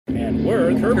And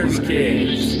we're Kerber's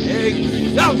Kids.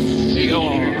 Excelsior!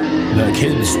 The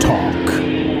Kids Talk,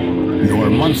 your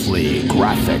monthly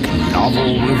graphic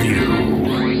novel review.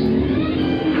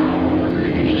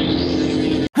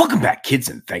 Welcome back, kids,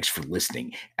 and thanks for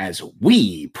listening as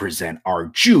we present our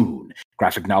June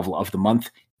graphic novel of the month,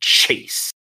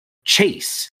 Chase.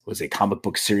 Chase was a comic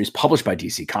book series published by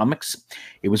DC Comics.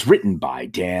 It was written by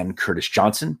Dan Curtis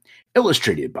Johnson,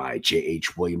 illustrated by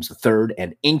J.H. Williams III,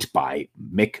 and inked by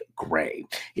Mick Gray.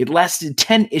 It lasted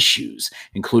 10 issues,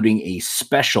 including a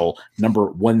special number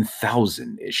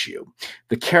 1000 issue.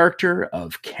 The character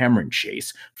of Cameron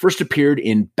Chase first appeared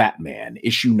in Batman,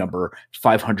 issue number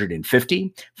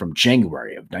 550 from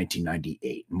January of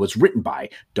 1998, and was written by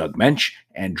Doug Moench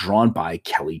and drawn by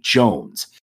Kelly Jones.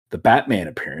 The Batman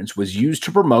appearance was used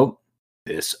to promote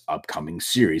this upcoming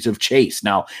series of Chase.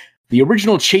 Now, the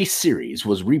original Chase series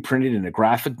was reprinted in a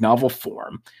graphic novel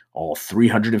form, all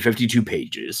 352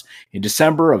 pages, in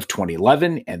December of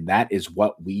 2011, and that is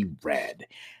what we read.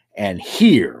 And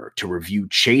here to review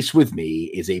Chase with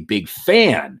me is a big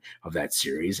fan of that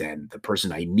series and the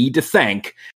person I need to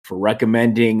thank for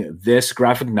recommending this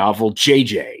graphic novel,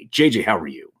 JJ. JJ, how are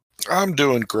you? I'm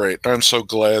doing great. I'm so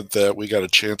glad that we got a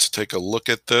chance to take a look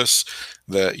at this,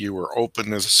 that you were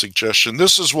open as a suggestion.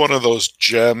 This is one of those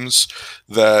gems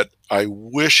that I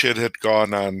wish it had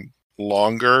gone on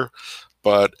longer,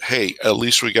 but hey, at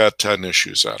least we got 10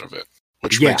 issues out of it,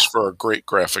 which makes for a great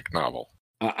graphic novel.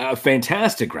 A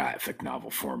fantastic graphic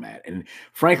novel format. And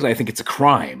frankly, I think it's a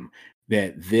crime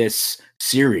that this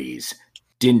series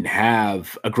didn't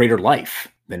have a greater life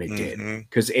than it did,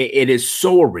 because it is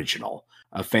so original.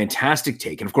 A fantastic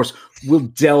take. And of course, we'll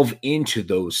delve into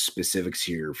those specifics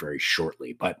here very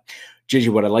shortly. But JJ,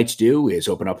 what I'd like to do is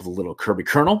open up with a little Kirby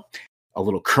kernel, a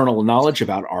little kernel of knowledge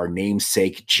about our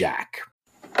namesake Jack.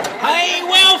 Hey,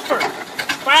 Wilford!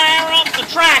 Fire up the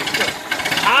tractor!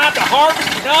 Time to harvest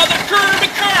another Kirby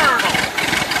kernel!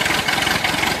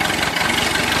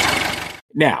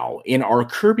 Now, in our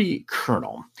Kirby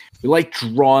kernel, we like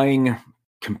drawing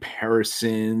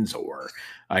comparisons or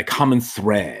a common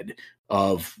thread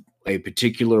of a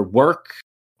particular work,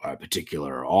 a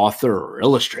particular author or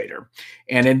illustrator.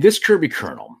 And in this Kirby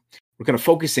kernel, we're going to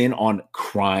focus in on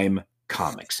crime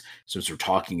comics. Since we're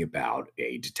talking about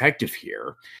a detective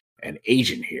here, an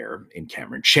agent here in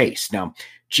Cameron Chase. Now,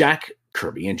 Jack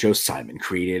Kirby and Joe Simon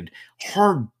created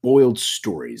hard-boiled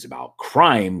stories about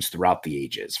crimes throughout the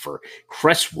ages for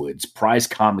Crestwood's Prize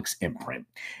Comics imprint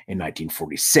in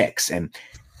 1946. And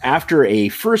after a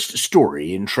first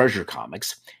story in Treasure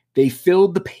Comics, they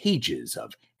filled the pages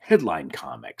of Headline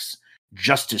Comics,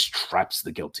 Justice Traps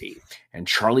the Guilty, and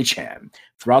Charlie Chan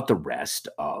throughout the rest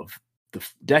of the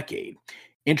decade,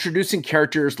 introducing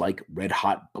characters like Red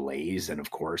Hot Blaze and,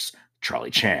 of course,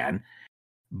 Charlie Chan.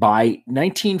 By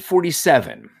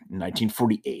 1947 and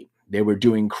 1948, they were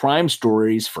doing crime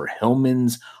stories for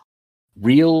Hillman's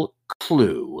Real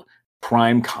Clue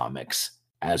Crime Comics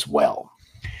as well.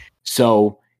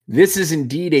 So, this is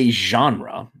indeed a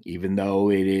genre, even though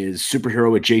it is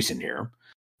superhero adjacent here,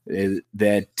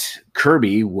 that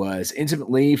Kirby was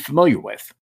intimately familiar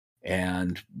with,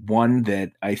 and one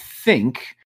that I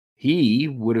think he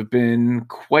would have been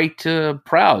quite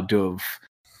proud to have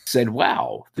said,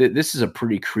 wow, this is a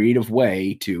pretty creative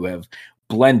way to have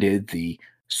blended the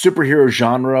superhero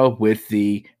genre with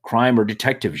the crime or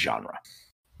detective genre.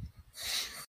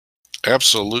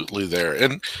 Absolutely there.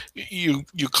 And you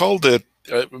called it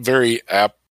very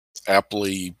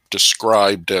aptly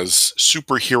described as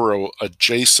superhero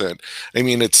adjacent. I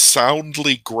mean, it's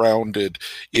soundly grounded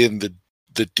in the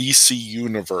DC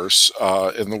universe,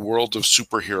 in the world of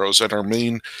superheroes. And our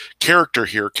main character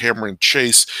here, Cameron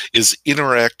Chase, is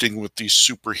interacting with these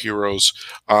superheroes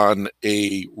on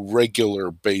a regular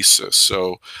basis.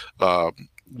 So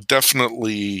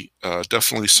definitely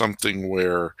something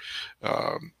where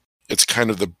it's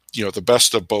kind of the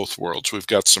best of both worlds. We've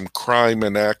got some crime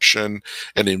and action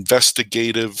and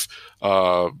investigative,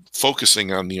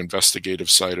 focusing on the investigative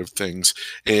side of things,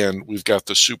 and we've got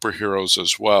the superheroes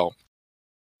as well.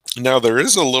 Now, there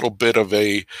is a little bit of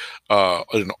an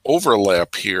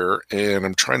overlap here, and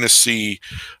I'm trying to see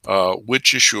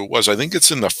which issue it was. I think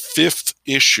it's in the 5th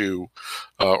issue,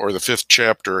 or the 5th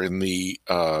chapter in the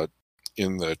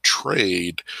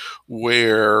trade,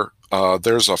 where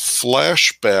there's a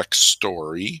flashback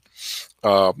story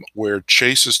where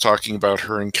Chase is talking about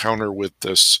her encounter with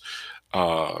this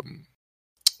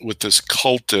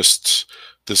cultist,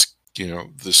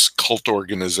 this cult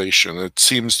organization. It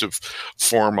seems to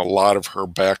form a lot of her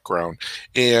background.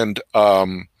 And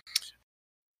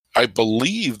I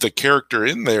believe the character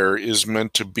in there is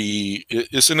meant to be,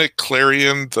 isn't it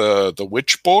Clarion the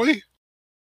witch boy?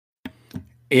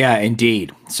 Yeah,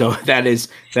 indeed. So that is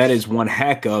one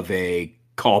heck of a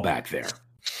callback there.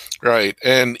 Right.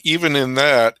 And even in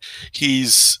that,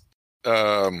 he's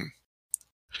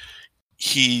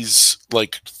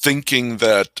like thinking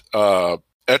that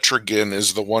Etrigan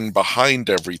is the one behind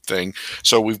everything.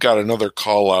 So we've got another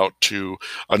call out to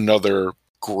another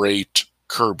great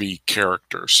Kirby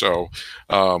character. So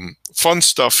fun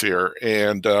stuff here,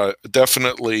 and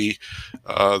definitely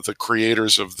the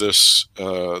creators of this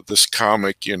this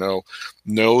comic,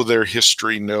 know their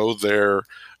history, know their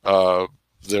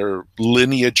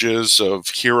lineages of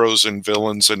heroes and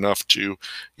villains enough to,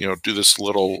 do this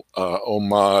little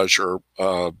homage or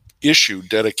issue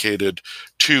dedicated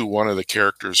to one of the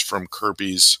characters from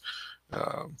Kirby's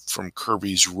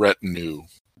retinue.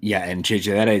 Yeah, and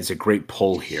JJ, that is a great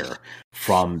pull here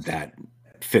from that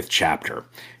 5th chapter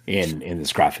in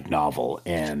this graphic novel,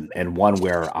 and one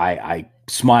where I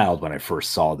smiled when I first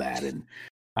saw that, and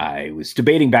I was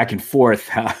debating back and forth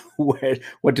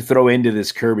what to throw into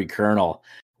this Kirby Colonel.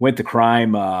 Went the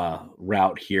crime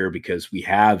route here because we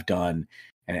have done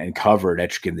and covered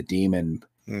Etrigan the Demon,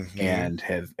 and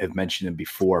have mentioned him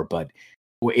before, but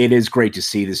it is great to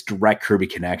see this direct Kirby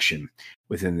connection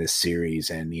within this series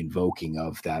and the invoking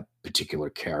of that particular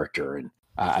character. And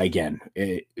again,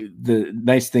 the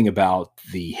nice thing about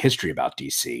the history about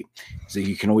DC is that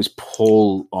you can always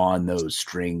pull on those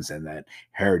strings and that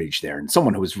heritage there. And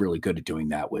someone who was really good at doing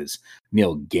that was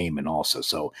Neil Gaiman also.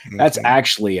 So that's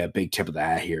actually a big tip of the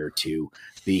hat here to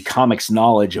the comics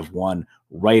knowledge of one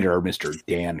writer, Mr.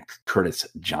 Dan Curtis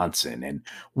Johnson. And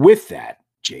with that,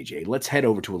 JJ, let's head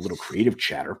over to a little creative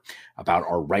chatter about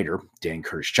our writer, Dan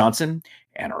Curtis Johnson,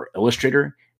 and our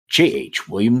illustrator, J.H.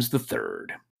 Williams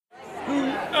III.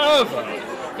 Whoever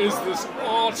is this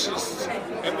artist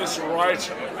and this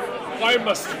writer, I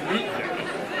must meet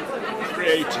them.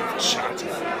 Creative chatter.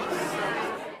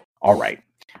 All right.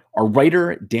 Our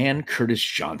writer, Dan Curtis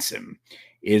Johnson,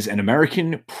 is an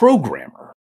American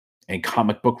programmer and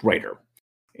comic book writer.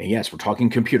 And yes, we're talking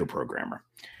computer programmer.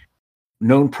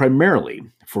 Known primarily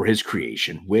for his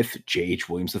creation with J.H.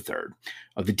 Williams III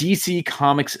of the DC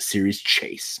Comics series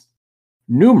Chase,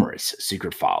 numerous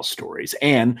Secret Files stories,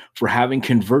 and for having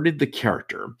converted the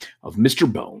character of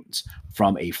Mr. Bones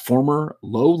from a former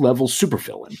low-level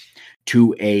supervillain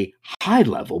to a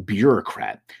high-level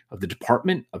bureaucrat of the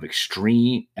Department of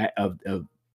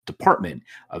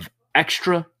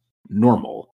Extra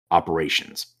Normal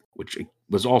Operations, which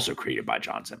was also created by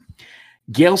Johnson.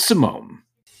 Gail Simone,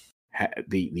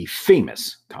 the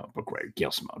famous comic book writer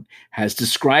Gail Simone, has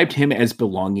described him as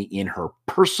belonging in her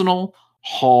personal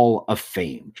Hall of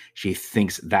Fame. She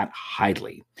thinks that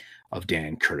highly of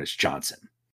Dan Curtis Johnson.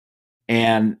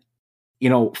 And,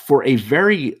 for a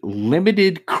very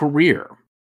limited career,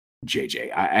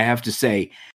 JJ, I have to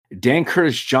say, Dan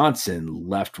Curtis Johnson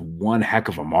left one heck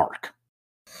of a mark.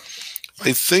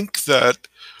 I think that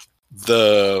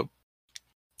the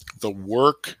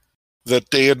work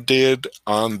that Dan did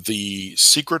on the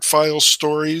Secret Files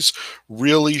stories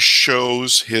really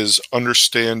shows his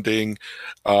understanding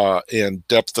and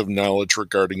depth of knowledge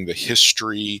regarding the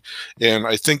history. And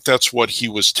I think that's what he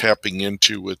was tapping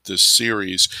into with this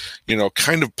series,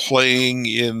 kind of playing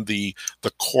in the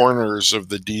corners of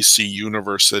the DC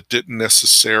universe that didn't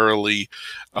necessarily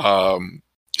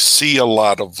see a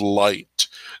lot of light.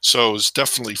 So it was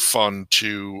definitely fun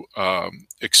to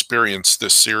experience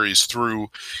this series through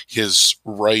his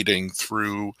writing,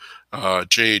 through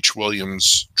J.H.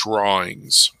 Williams'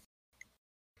 drawings.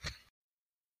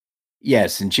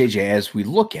 Yes, and JJ, as we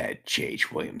look at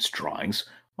J.H. Williams' drawings,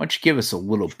 why don't you give us a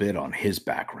little bit on his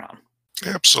background?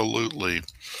 Absolutely.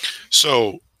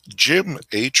 So Jim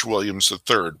H. Williams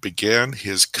III began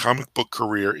his comic book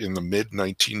career in the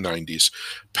mid-1990s,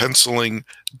 penciling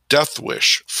Death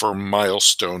Wish for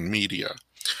Milestone Media.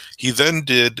 He then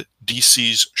did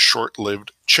DC's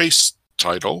short-lived Chase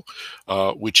title,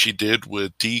 which he did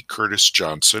with D. Curtis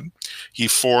Johnson. He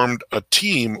formed a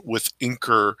team with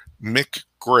inker Mick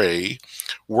Gray,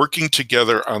 working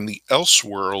together on the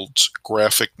Elseworlds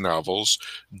graphic novels,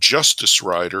 Justice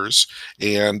Riders,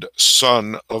 and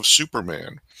Son of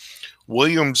Superman.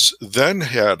 Williams then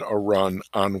had a run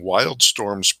on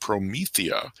Wildstorm's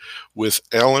Promethea with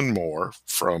Alan Moore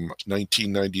from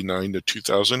 1999 to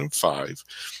 2005,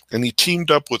 and he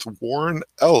teamed up with Warren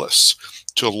Ellis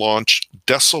to launch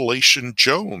Desolation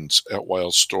Jones at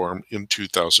Wildstorm in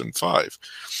 2005,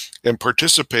 and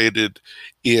participated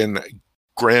in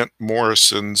Grant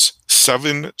Morrison's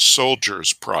Seven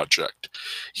Soldiers project.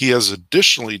 He has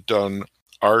additionally done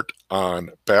art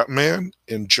on Batman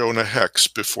and Jonah Hex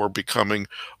before becoming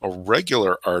a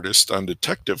regular artist on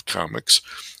Detective Comics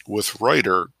with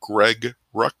writer Greg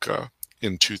Rucka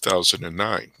in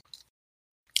 2009.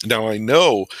 Now, I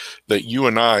know that you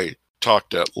and I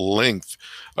talked at length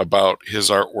about his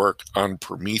artwork on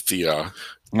Promethea.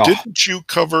 Oh, Didn't you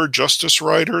cover Justice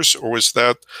Riders, or was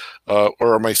that,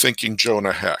 or am I thinking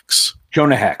Jonah Hex?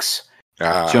 Jonah Hex.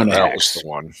 Jonah that Hex was the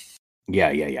one.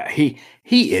 Yeah.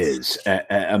 He is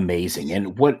amazing.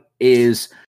 And what is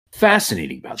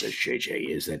fascinating about this, JJ,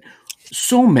 is that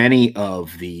so many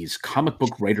of these comic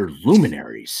book writer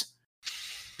luminaries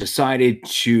decided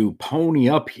to pony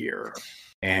up here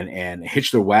and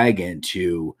hitch their wagon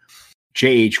to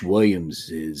J.H.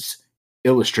 Williams's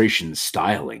illustration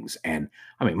stylings. And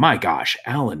I mean, my gosh,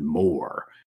 Alan Moore,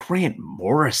 Grant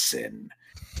Morrison,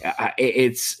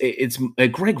 it's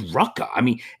Greg Rucka. I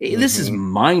mean, this is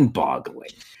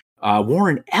mind-boggling.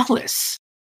 Warren Ellis.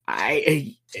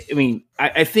 I mean,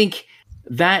 I think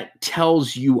that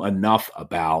tells you enough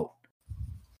about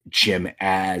Jim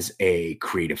as a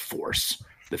creative force.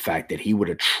 The fact that he would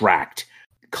attract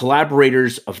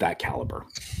collaborators of that caliber.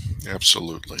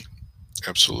 Absolutely.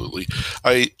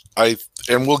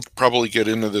 And we'll probably get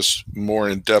into this more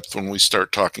in depth when we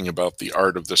start talking about the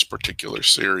art of this particular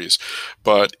series.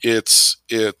 But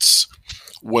it's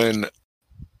when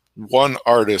one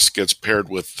artist gets paired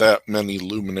with that many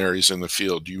luminaries in the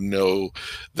field, you know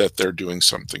that they're doing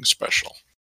something special.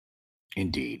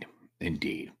 Indeed.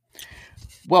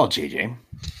 Well, JJ,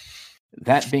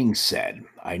 that being said,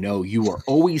 I know you are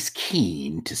always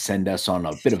keen to send us on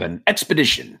a bit of an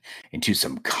expedition into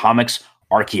some comics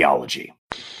archaeology.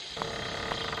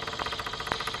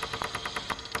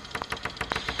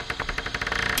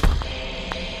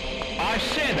 I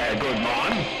say there, good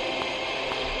man.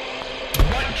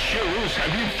 What shoes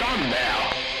have you found there?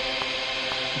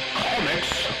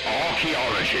 Comics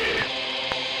archaeology.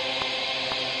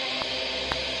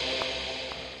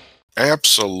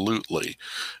 Absolutely.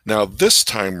 Now, this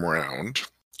time round,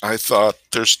 I thought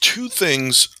there's two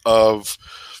things of,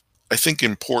 I think,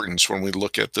 importance when we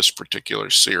look at this particular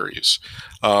series.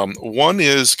 One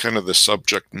is kind of the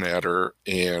subject matter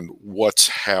and what's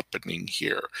happening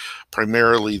here,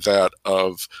 primarily that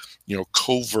of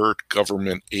covert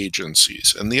government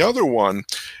agencies. And the other one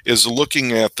is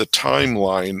looking at the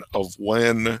timeline of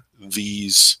when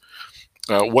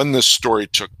this story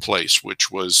took place,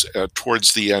 which was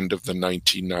towards the end of the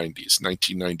 1990s,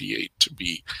 1998 to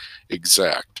be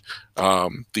exact.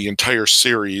 The entire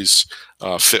series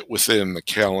fit within the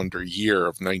calendar year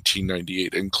of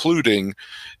 1998, including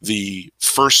the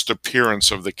first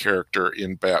appearance of the character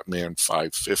in Batman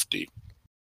 550.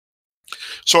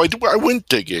 So I went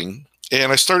digging,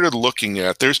 and I started looking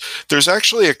at, there's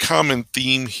actually a common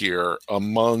theme here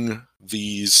among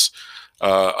these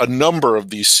a number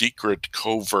of these secret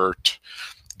covert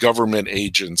government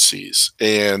agencies.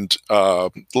 And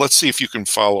let's see if you can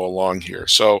follow along here.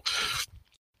 So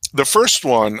the first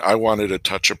one I wanted to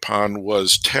touch upon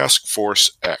was Task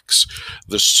Force X,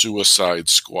 the Suicide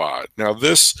Squad. Now,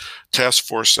 this Task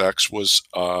Force X was,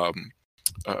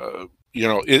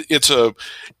 it's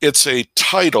a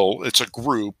title, it's a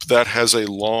group that has a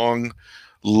long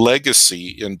legacy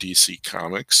in DC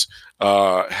Comics,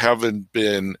 having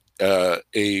been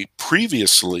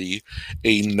previously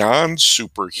a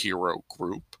non-superhero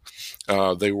group.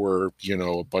 They were,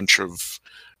 a bunch of,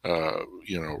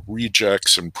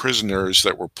 rejects and prisoners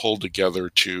that were pulled together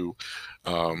to,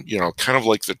 kind of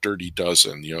like the Dirty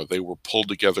Dozen. They were pulled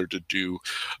together to do,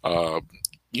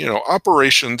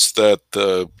 operations that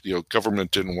the government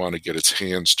didn't want to get its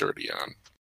hands dirty on.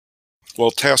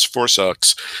 Well, Task Force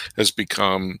X has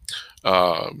become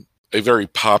a very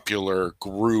popular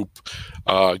group,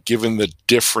 given the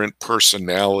different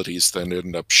personalities that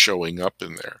ended up showing up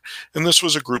in there. And this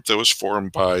was a group that was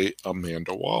formed by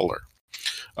Amanda Waller.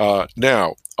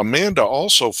 Now, Amanda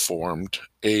also formed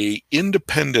a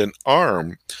independent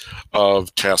arm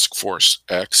of Task Force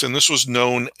X, and this was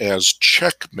known as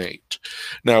Checkmate.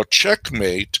 Now,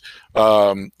 Checkmate,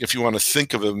 if you want to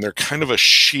think of them, they're kind of a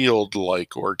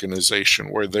SHIELD-like organization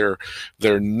where they're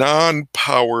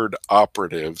non-powered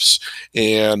operatives,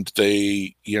 and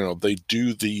they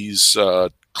do these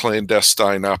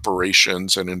clandestine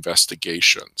operations and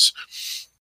investigations.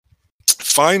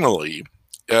 Finally,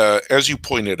 as you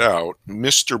pointed out,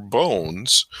 Mr.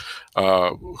 Bones,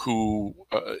 who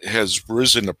has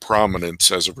risen to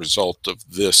prominence as a result of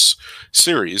this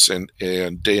series and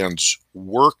Dan's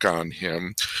work on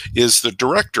him, is the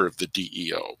director of the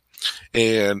DEO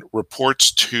and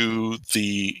reports to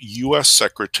the U.S.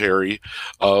 Secretary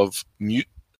of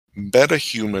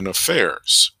metahuman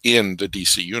affairs in the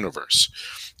DC universe,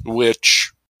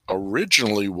 which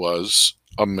originally was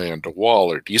Amanda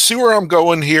Waller. Do you see where I'm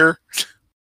going here?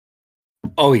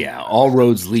 Oh yeah, all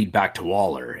roads lead back to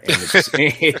Waller, and it's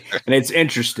and it's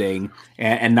interesting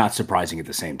and not surprising at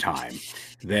the same time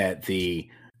that the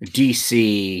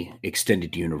DC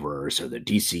extended universe or the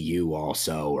DCU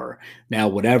also, or now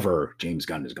whatever James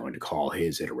Gunn is going to call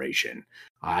his iteration,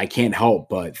 I can't help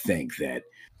but think that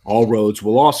all roads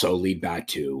will also lead back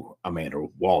to Amanda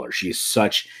Waller. She is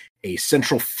such a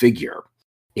central figure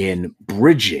in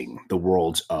bridging the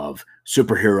worlds of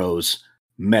superheroes,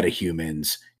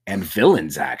 metahumans, and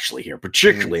villains actually here,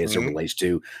 particularly as it relates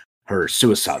to her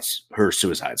Suicide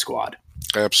Squad.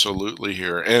 Absolutely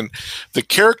here. And the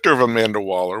character of Amanda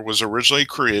Waller was originally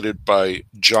created by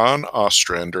John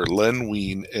Ostrander, Len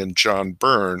Wein, and John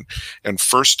Byrne, and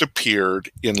first appeared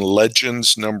in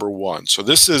Legends #1. So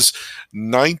this is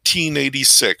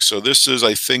 1986. So this is,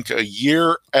 I think, a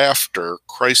year after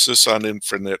Crisis on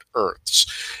Infinite Earths.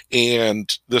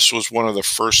 And this was one of the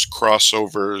first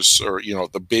crossovers, or,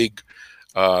 the big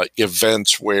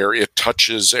events where it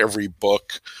touches every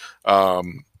book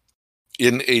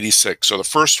in 86. So the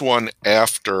first one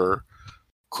after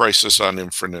Crisis on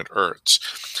Infinite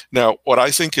Earths. Now, what I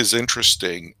think is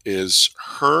interesting is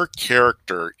her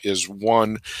character is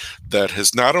one that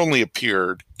has not only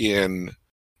appeared in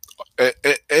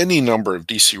any number of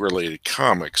DC-related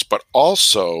comics, but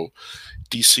also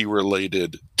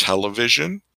DC-related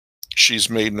television. She's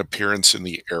made an appearance in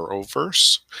the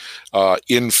Arrowverse.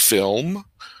 In film,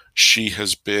 she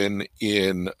has been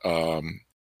in.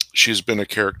 She's been a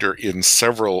character in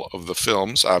several of the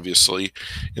films. Obviously,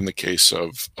 in the case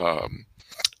of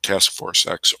Task Force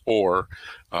X or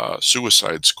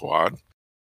Suicide Squad.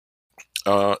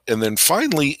 And then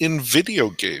finally, in video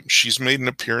games, she's made an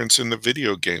appearance in the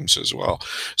video games as well.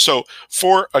 So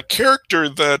for a character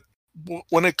that,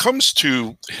 when it comes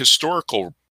to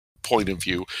historical point of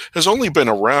view, has only been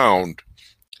around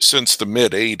since the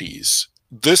mid-'80s,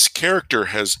 this character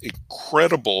has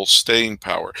incredible staying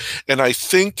power. And I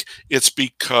think it's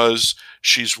because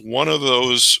she's one of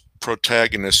those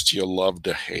protagonists you love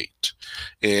to hate.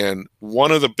 And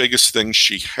one of the biggest things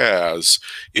she has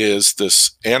is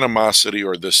this animosity,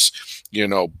 or this,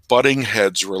 butting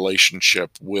heads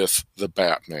relationship with the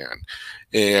Batman.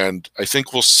 And I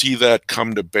think we'll see that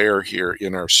come to bear here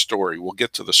in our story. We'll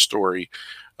get to the story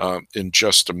in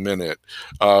just a minute.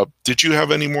 Did you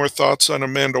have any more thoughts on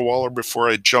Amanda Waller before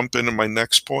I jump into my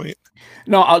next point?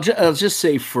 No, I'll just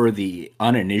say for the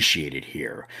uninitiated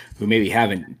here, who maybe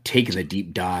haven't taken the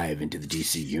deep dive into the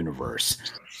DC universe,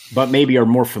 but maybe are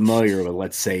more familiar with,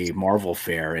 let's say, Marvel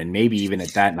fare, and maybe even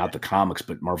at that, not the comics,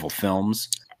 but Marvel films,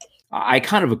 I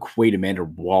kind of equate Amanda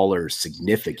Waller's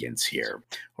significance here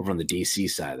over on the DC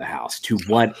side of the house to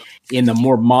what, in the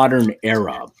more modern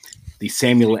era, the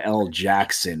Samuel L.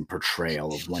 Jackson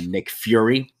portrayal of one Nick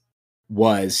Fury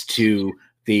was to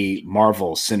the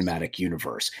Marvel Cinematic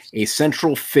Universe. A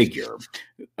central figure,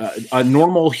 a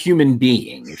normal human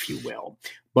being, if you will,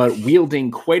 but wielding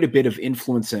quite a bit of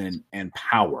influence and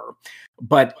power.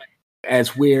 But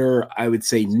as where I would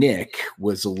say Nick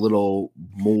was a little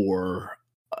more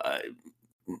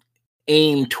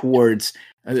aimed towards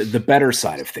the better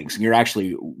side of things, and you're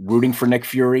actually rooting for Nick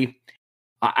Fury,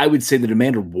 I would say that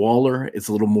Amanda Waller is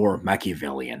a little more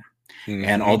Machiavellian. Mm-hmm.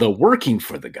 And although working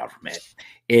for the government,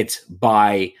 it's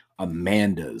by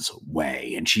Amanda's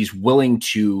way. And she's willing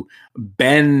to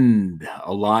bend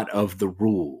a lot of the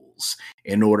rules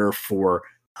in order for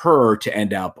her to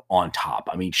end up on top.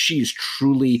 I mean, she's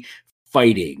truly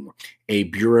fighting a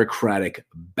bureaucratic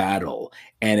battle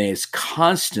and is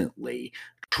constantly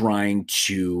trying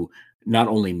to not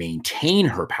only maintain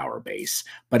her power base,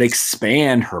 but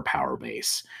expand her power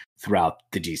base throughout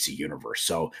the DC universe.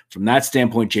 So from that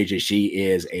standpoint, JJC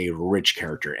is a rich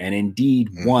character, and indeed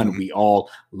one we all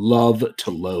love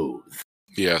to loathe.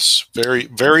 Yes, very,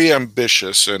 very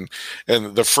ambitious. And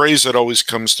the phrase that always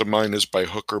comes to mind is by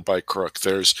hook or by crook.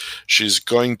 She's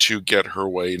going to get her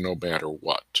way no matter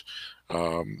what.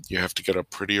 You have to get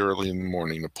up pretty early in the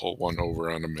morning to pull one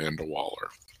over on Amanda Waller.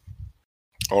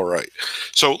 All right.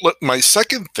 So my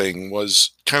second thing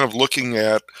was kind of looking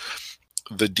at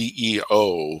the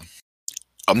DEO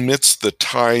amidst the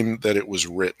time that it was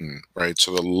written, right?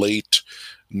 So the late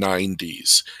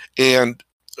 90s. And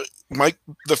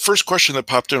the first question that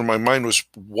popped into my mind was,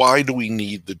 why do we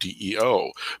need the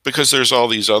DEO? Because there's all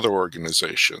these other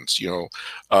organizations,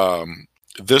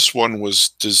 this one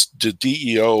was, the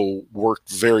DEO worked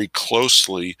very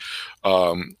closely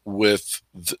with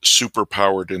the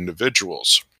superpowered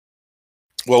individuals.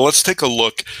 Well, let's take a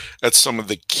look at some of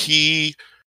the key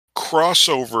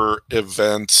crossover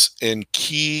events and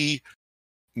key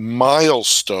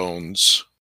milestones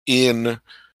in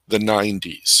the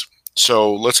 90s.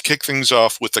 So let's kick things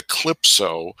off with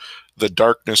Eclipso, The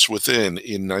Darkness Within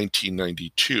in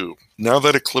 1992. Now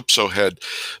that Eclipso had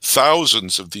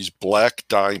thousands of these black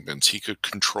diamonds, he could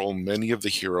control many of the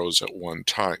heroes at one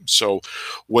time. So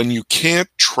when you can't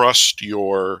trust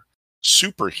your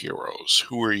superheroes,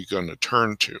 who are you going to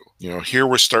turn to? Here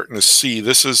we're starting to see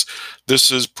this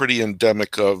is pretty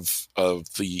endemic of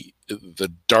the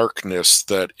darkness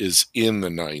that is in the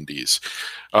 90s.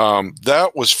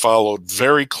 That was followed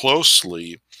very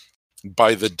closely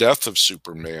by the death of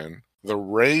Superman, the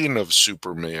reign of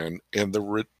Superman, and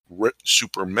the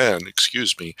Superman,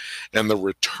 and the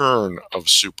return of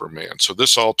Superman. So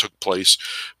this all took place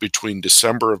between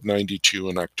December of 92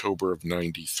 and October of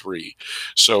 93.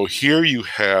 So here you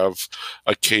have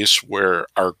a case where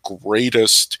our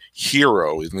greatest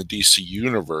hero in the DC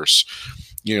universe,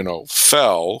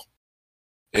 fell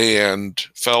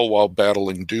while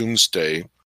battling Doomsday.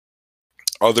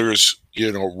 Others,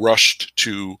 rushed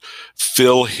to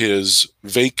fill his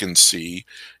vacancy,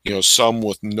 some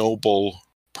with noble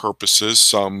purposes,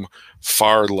 some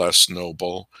far less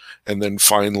noble, and then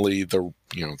finally the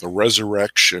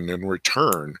resurrection and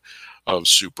return of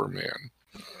Superman.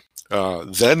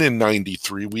 Then in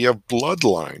 93, we have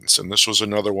Bloodlines, and this was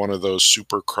another one of those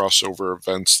super crossover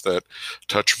events that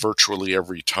touch virtually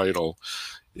every title.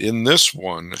 In this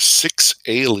one, 6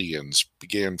 aliens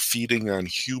began feeding on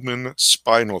human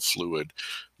spinal fluid,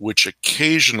 which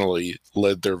occasionally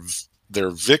led their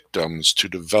victims to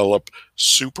develop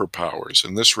superpowers,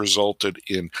 and this resulted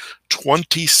in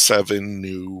 27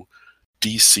 new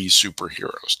DC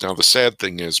superheroes. Now, the sad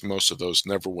thing is most of those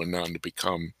never went on to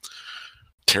become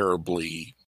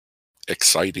terribly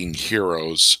exciting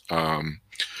heroes,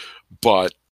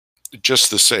 but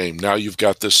just the same, now you've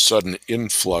got this sudden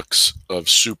influx of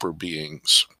super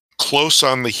beings. Close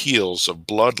on the heels of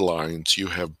Bloodlines, you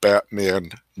have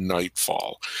Batman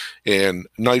Nightfall. And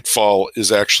Nightfall is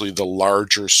actually the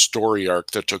larger story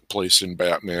arc that took place in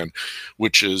Batman,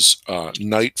 which is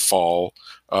Nightfall,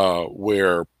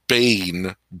 where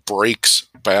Bane breaks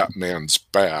Batman's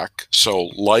back. So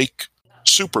like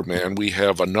Superman, we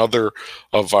have another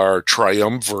of our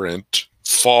triumvirate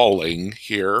falling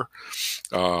here.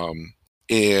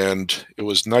 And it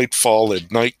was Nightfall and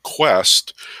Night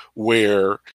Quest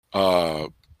where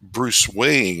Bruce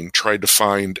Wayne tried to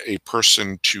find a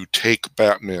person to take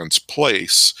Batman's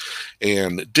place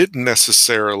and didn't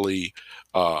necessarily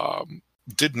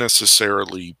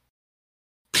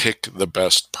pick the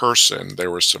best person.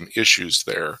 There were some issues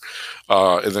there.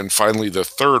 And then finally the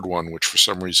third one, which for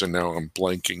some reason now I'm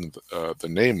blanking the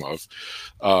name of,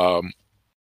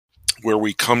 where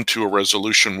we come to a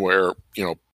resolution where,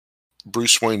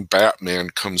 Bruce Wayne Batman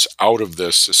comes out of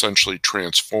this essentially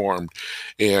transformed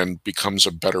and becomes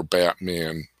a better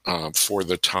Batman for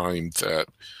the time that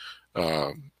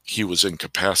he was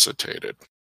incapacitated.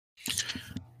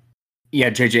 Yeah,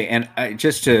 JJ, and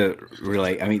just to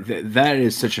relate, I mean, that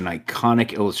is such an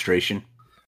iconic illustration.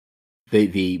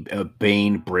 The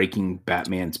Bane breaking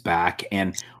Batman's back,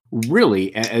 and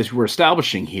really, as we're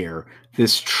establishing here,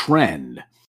 this trend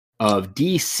of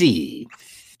DC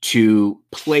to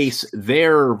place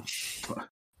their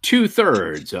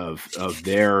 2/3 of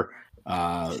their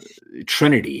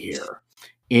trinity here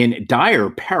in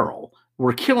dire peril.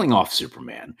 We're killing off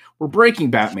Superman. We're breaking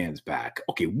Batman's back.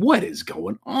 Okay, what is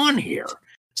going on here?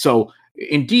 So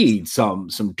indeed, some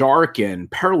dark and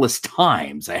perilous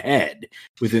times ahead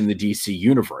within the DC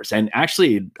universe. And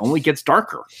actually, it only gets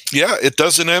darker. Yeah, it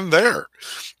doesn't end there.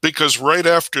 Because right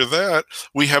after that,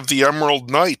 we have the Emerald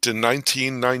Knight in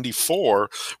 1994,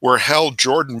 where Hal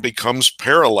Jordan becomes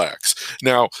Parallax.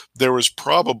 Now, there was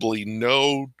probably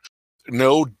no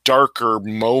darker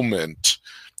moment.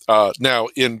 Now,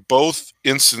 in both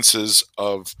instances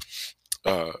of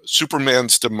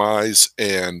Superman's demise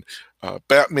and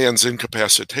Batman's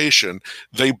incapacitation,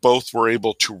 they both were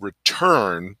able to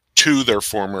return to their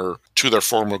former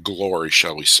glory,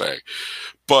 shall we say.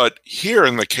 But here,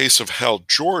 in the case of Hal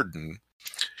Jordan,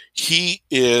 he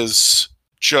is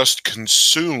just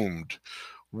consumed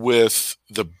with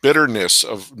the bitterness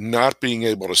of not being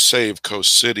able to save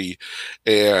Coast City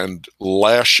and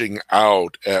lashing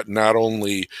out at not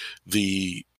only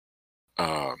the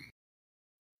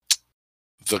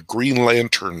Green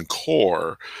Lantern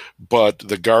Corps, but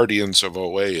the Guardians of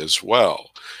OA as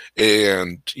well.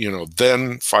 And,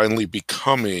 then finally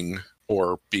becoming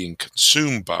or being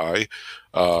consumed by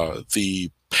the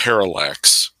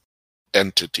Parallax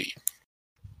entity.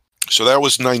 So that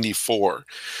was 94.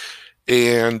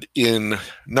 And in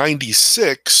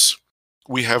 96,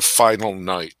 we have Final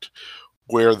Night,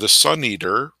 where the Sun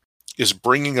Eater is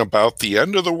bringing about the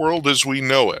end of the world as we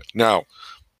know it. Now,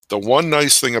 the one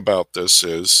nice thing about this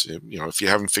is, if you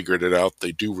haven't figured it out,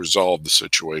 they do resolve the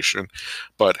situation.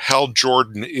 But Hal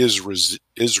Jordan is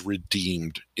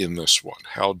redeemed in this one.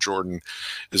 Hal Jordan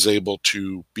is able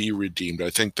to be redeemed.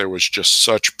 I think there was just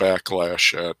such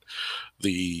backlash at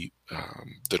the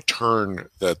turn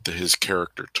that his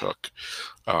character took,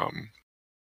 that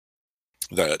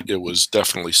it was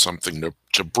definitely something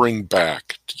to bring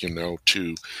back,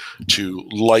 to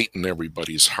lighten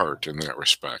everybody's heart in that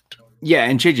respect. Yeah,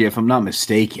 and JJ, if I'm not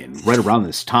mistaken, right around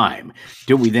this time,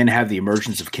 did we then have the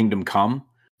emergence of Kingdom Come?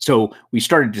 So we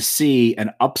started to see an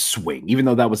upswing, even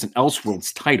though that was an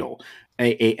Elseworlds title,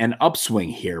 an upswing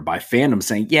here by fandom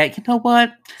saying, yeah, you know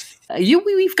what?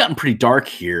 We've gotten pretty dark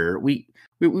here.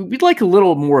 We'd like a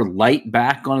little more light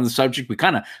back on the subject. We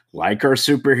kind of like our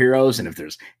superheroes, and if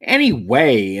there's any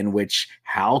way in which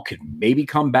Hal could maybe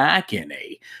come back in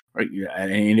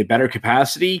a better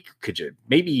capacity, could you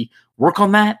maybe work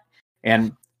on that?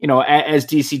 And, as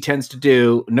DC tends to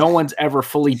do, no one's ever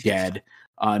fully dead.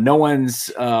 No one's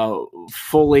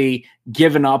fully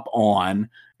given up on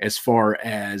as far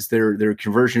as their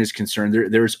conversion is concerned.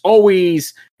 There's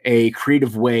always a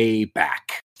creative way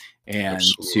back and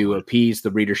Absolutely. to appease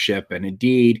the readership. And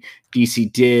indeed,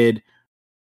 DC did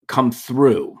come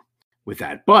through with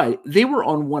that. But they were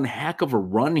on one heck of a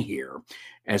run here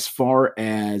as far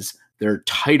as their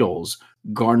titles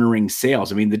garnering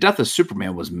sales. I mean, the death of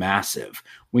Superman was massive.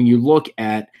 When you look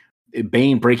at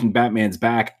Bane breaking Batman's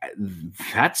back,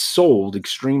 that sold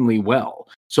extremely well.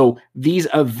 So these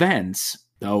events,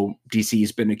 though DC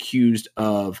has been accused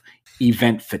of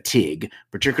event fatigue,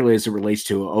 particularly as it relates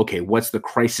to, okay, what's the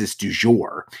crisis du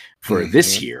jour for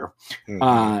this year?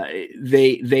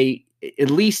 They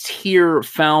at least here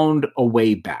found a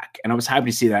way back. And I was happy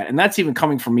to see that. And that's even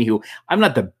coming from me, who I'm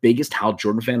not the biggest Hal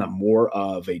Jordan fan. I'm more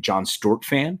of a John Stewart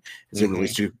fan as it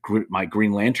relates to my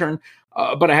Green Lantern.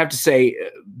 But I have to say,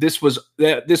 this was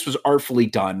artfully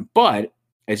done. But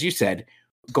as you said,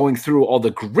 going through all the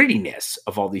grittiness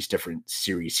of all these different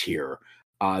series here,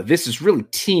 this is really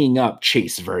teeing up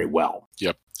Chase very well.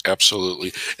 Yep,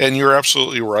 absolutely. And you're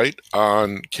absolutely right.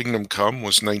 On Kingdom Come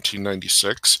was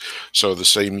 1996, so the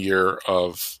same year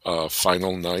of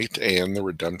Final Night and the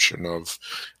redemption of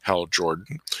Hal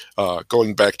Jordan.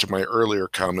 Going back to my earlier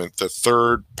comment, the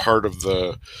third part of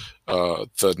the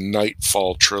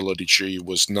Nightfall trilogy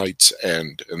was Night's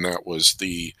End, and that was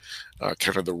the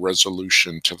kind of the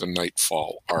resolution to the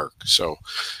Nightfall arc. So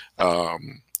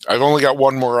I've only got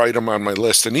one more item on my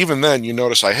list, and even then, you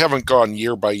notice I haven't gone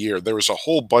year by year. There was a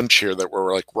whole bunch here that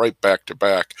were like right back to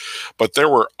back, but there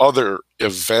were other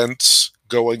events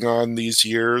going on these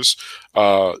years,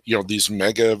 these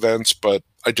mega events, but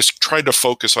I just tried to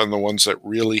focus on the ones that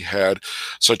really had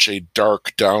such a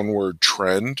dark downward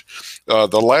trend.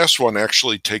 The last one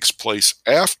actually takes place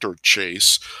after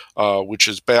Chase, which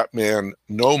is Batman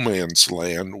No Man's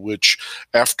Land, which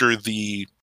after the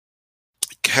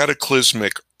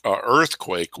cataclysmic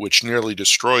earthquake, which nearly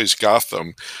destroys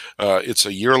Gotham, it's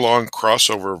a year-long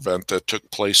crossover event that took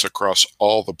place across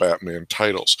all the Batman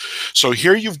titles. So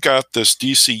here you've got this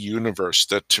DC universe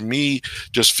that to me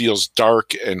just feels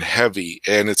dark and heavy,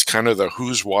 and it's kind of the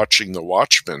who's watching the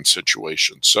Watchmen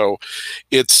situation. So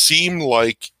it seemed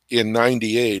like in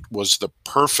 98 was the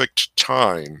perfect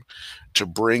time to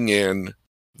bring in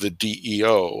the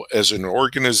DEO as an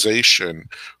organization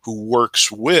who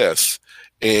works with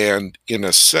and, in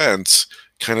a sense,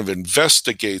 kind of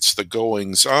investigates the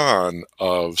goings-on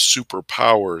of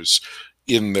superpowers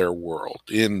in their world,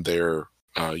 in their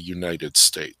United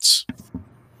States.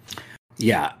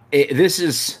 Yeah,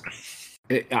 JJ,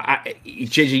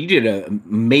 you did an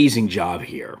amazing job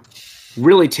here,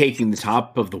 really taking the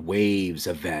top of the waves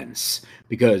events,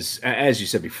 because, as you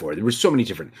said before, there were so many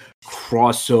different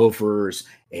crossovers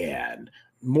and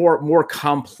more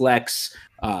complex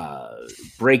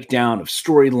breakdown of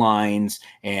storylines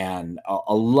and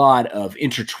a lot of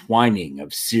intertwining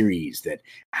of series that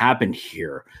happened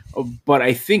here. But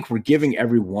I think we're giving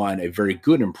everyone a very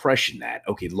good impression that,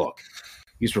 okay, look,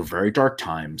 these were very dark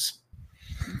times.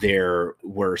 There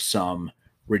were some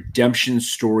redemption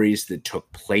stories that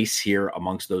took place here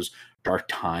amongst those dark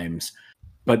times.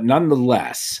 But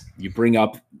nonetheless, you bring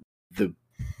up the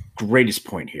greatest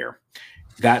point here,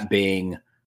 that being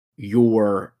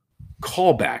your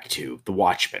callback to the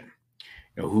Watchmen.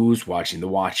 Who's watching the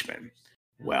Watchmen?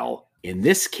 Well, in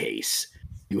this case,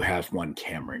 you have one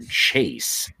Cameron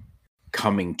Chase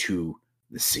coming to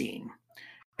the scene.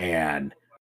 And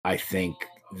I think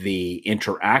the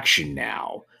interaction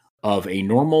now of a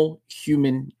normal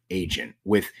human agent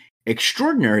with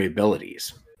extraordinary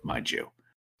abilities, mind you.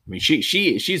 I mean,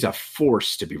 she's a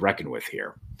force to be reckoned with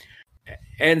here.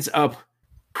 Ends up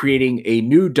creating a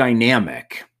new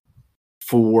dynamic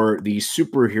for these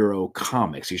superhero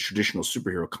comics, these traditional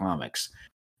superhero comics,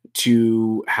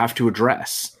 to have to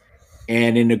address,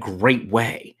 and in a great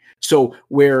way. So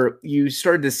where you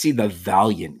started to see the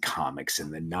Valiant comics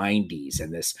in the 90s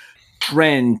and this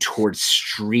trend towards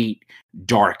street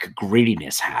dark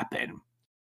grittiness happen,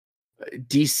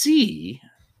 DC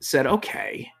said,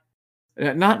 okay,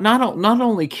 not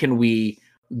only can we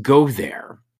go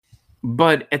there,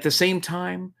 but at the same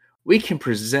time, we can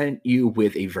present you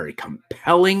with a very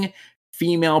compelling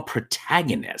female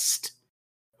protagonist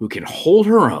who can hold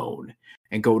her own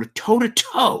and go toe to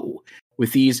toe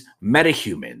with these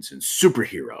metahumans and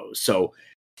superheroes. So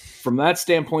from that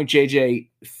standpoint, JJ,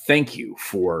 thank you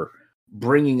for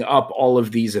bringing up all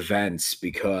of these events,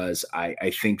 because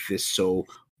I think this so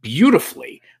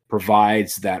beautifully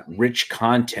provides that rich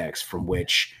context from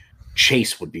which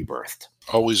Chase would be birthed.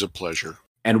 Always a pleasure.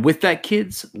 And with that,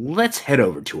 kids, let's head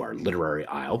over to our literary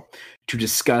aisle to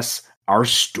discuss our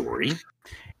story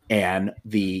and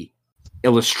the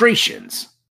illustrations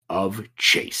of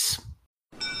Chase.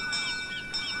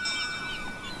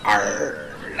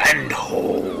 Orlando.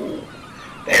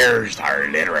 There's our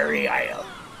literary aisle.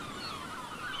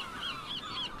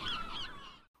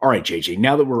 All right, JJ,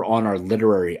 now that we're on our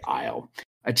literary aisle,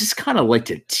 I just kind of like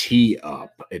to tee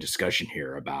up a discussion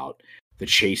here about the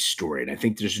Chase story. And I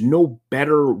think there's no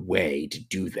better way to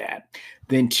do that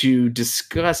than to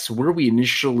discuss where we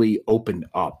initially opened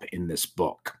up in this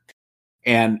book.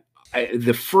 And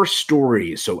the first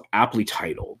story is so aptly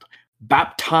titled,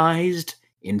 Baptized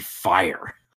in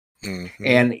Fire. Mm-hmm.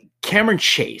 And Cameron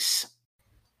Chase,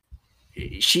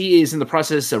 she is in the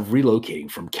process of relocating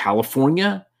from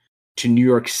California to New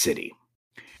York City.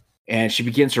 And she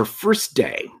begins her first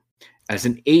day as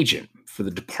an agent for the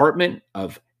Department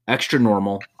of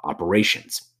Extranormal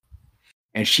Operations.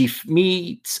 And she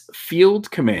meets Field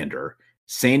Commander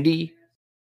Sandy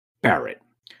Barrett,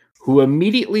 who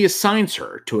immediately assigns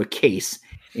her to a case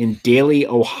in Daly,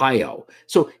 Ohio.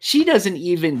 So she doesn't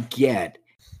even get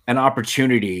an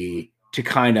opportunity to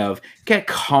kind of get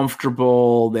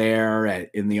comfortable there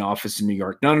in the office in New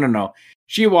York. No.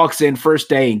 She walks in first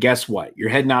day, and guess what? You're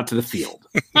heading out to the field.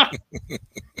 I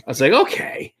was like,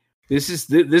 okay, this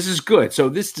is good. So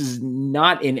this does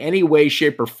not in any way,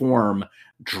 shape, or form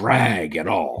drag at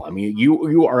all. I mean,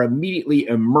 you are immediately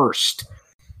immersed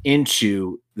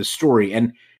into the story.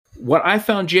 And what I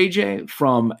found, JJ,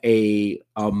 from a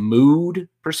mood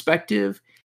perspective,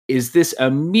 is this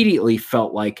immediately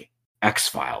felt like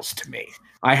X-Files to me.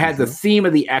 I had the theme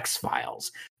of the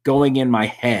X-Files going in my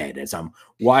head as I'm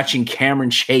watching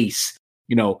Cameron Chase,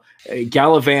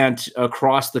 gallivant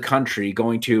across the country,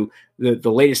 going to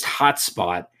the latest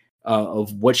hotspot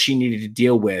of what she needed to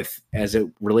deal with as it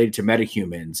related to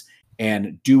metahumans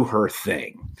and do her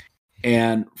thing.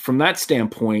 And from that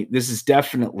standpoint, this is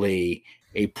definitely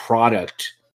a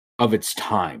product of its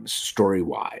times,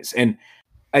 story-wise. And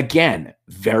again,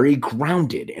 very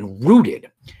grounded and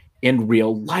rooted in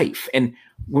real life. And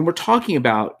when we're talking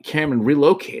about Cameron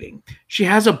relocating, she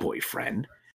has a boyfriend.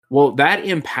 Well, that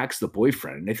impacts the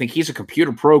boyfriend. And I think he's a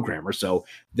computer programmer. So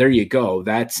there you go.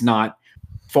 That's not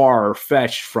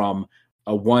far-fetched from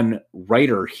one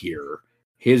writer here,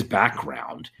 his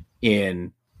background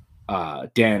in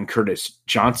Dan Curtis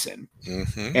Johnson,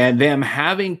 and them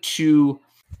having to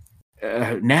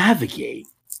navigate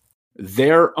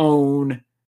their own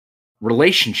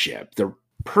relationship, their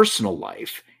personal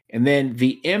life, and then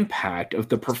the impact of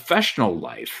the professional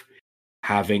life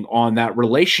having on that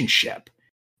relationship.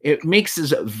 It makes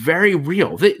this very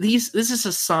real. This is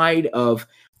a side of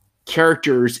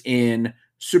characters in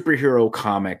superhero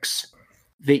comics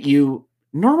that you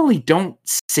normally don't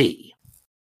see.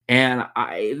 And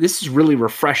this is really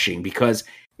refreshing because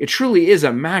it truly is a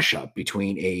mashup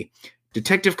between a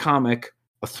detective comic,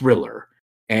 a thriller,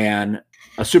 and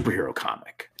a superhero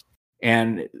comic.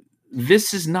 And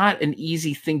this is not an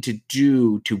easy thing to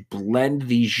do, to blend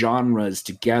these genres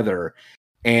together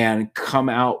and come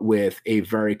out with a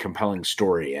very compelling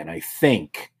story. And I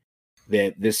think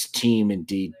that this team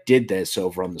indeed did this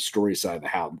over on the story side of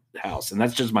the house. And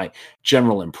that's just my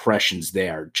general impressions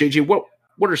there. JJ, what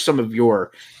are some of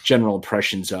your general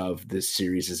impressions of this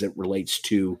series as it relates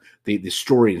to the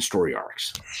story and story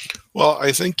arcs? Well,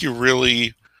 I think you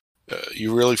really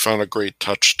found a great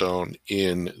touchstone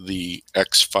in the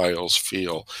X-Files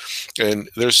feel. And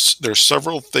there's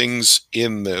several things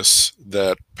in this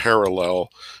that parallel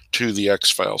to the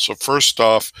X-Files. So first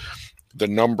off, the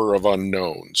number of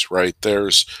unknowns, right?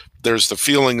 There's the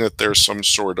feeling that there's some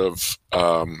sort of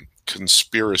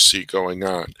conspiracy going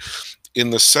on,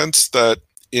 in the sense that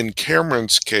in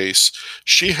Cameron's case,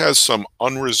 she has some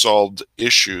unresolved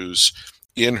issues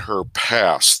in her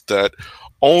past that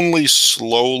only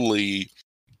slowly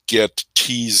get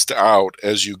teased out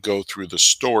as you go through the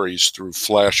stories, through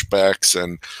flashbacks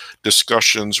and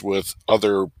discussions with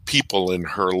other people in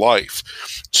her life.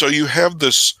 So you have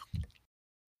this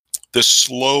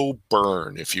slow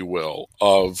burn, if you will,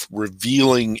 of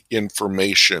revealing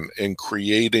information and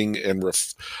creating and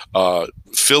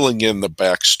filling in the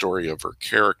backstory of her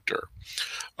character.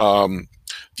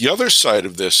 The other side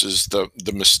of this is the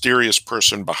mysterious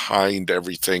person behind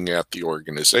everything at the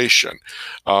organization.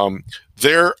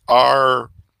 There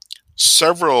are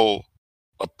several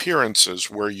appearances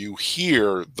where you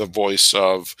hear the voice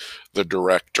of the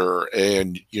director,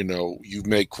 and you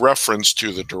make reference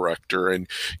to the director, and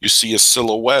you see a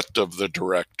silhouette of the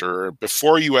director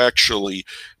before you actually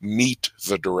meet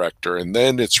the director. And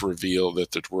then it's revealed that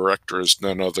the director is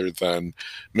none other than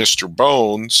Mr.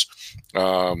 Bones,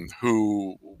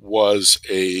 who was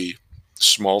a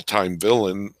small-time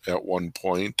villain at one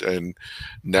point, and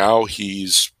now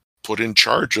he's put in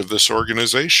charge of this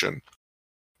organization.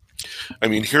 I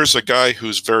mean, here's a guy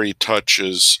whose very touch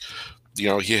is,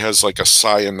 he has like a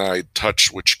cyanide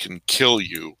touch which can kill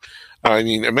you. I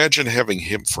mean, imagine having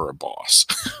him for a boss.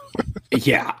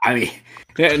 Yeah, I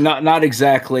mean, not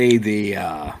exactly the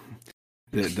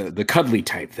cuddly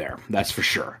type there. That's for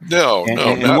sure. No,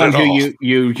 and not one at who all.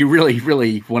 you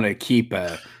really want to keep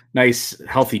a nice,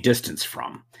 healthy distance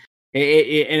from.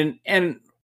 And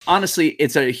honestly,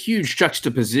 it's a huge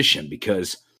juxtaposition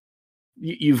because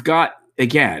you've got,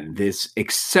 again, this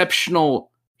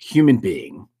exceptional human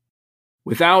being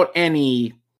without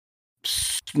any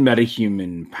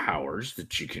metahuman powers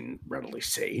that you can readily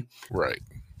see, right,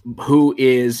 who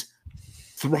is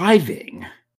thriving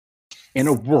in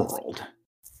a world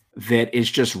that is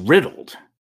just riddled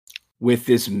with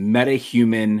this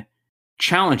metahuman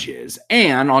challenges.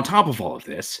 And on top of all of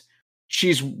this,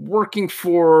 she's working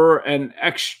for an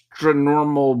extra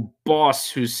normal boss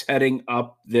who's heading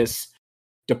up this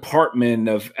department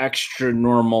of extra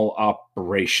normal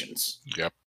operations.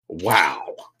 Yep.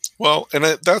 Wow. Well, and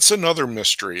that's another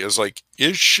mystery, is like,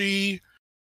 is she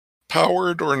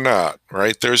powered or not?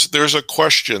 Right? There's a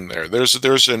question there.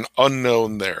 There's an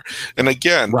unknown there. And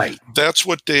again, right, that's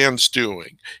what Dan's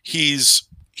doing. He's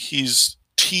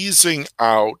teasing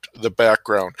out the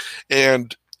background,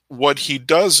 and what he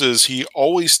does is he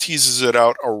always teases it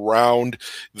out around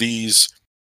these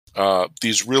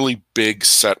really big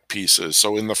set pieces.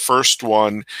 So in the first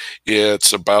one,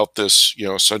 it's about this,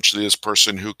 essentially this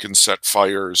person who can set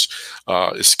fires,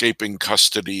 escaping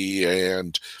custody,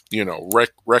 and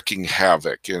wrecking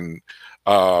havoc. And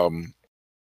how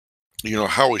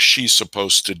is she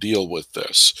supposed to deal with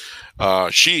this?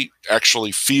 She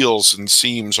actually feels and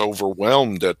seems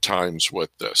overwhelmed at times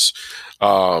with this.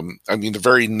 I mean, the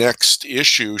very next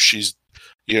issue, she's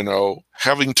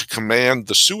having to command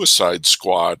the Suicide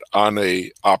Squad on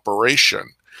a operation.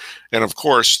 And of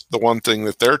course, the one thing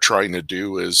that they're trying to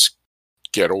do is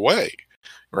get away,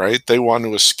 right? They want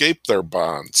to escape their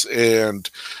bonds. And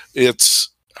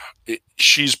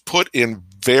she's put in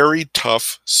very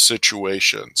tough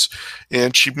situations,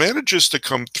 and she manages to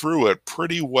come through it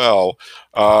pretty well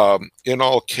in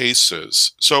all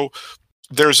cases. So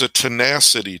there's a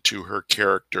tenacity to her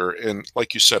character, and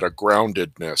like you said, a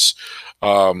groundedness,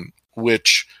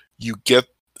 which you get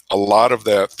a lot of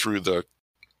that through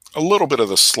a little bit of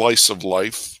the slice of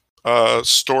life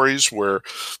stories, where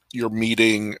you're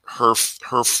meeting her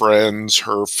friends,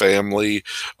 her family,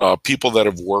 people that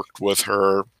have worked with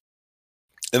her,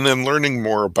 and then learning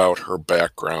more about her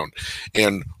background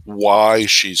and why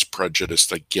she's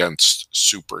prejudiced against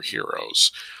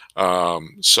superheroes.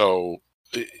 So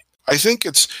I think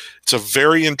it's a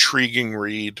very intriguing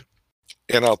read,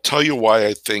 and I'll tell you why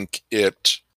I think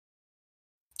it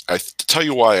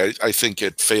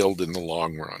failed in the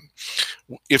long run.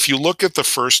 If you look at the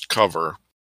first cover,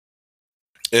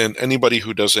 and anybody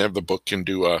who doesn't have the book can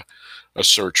do a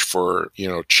search for,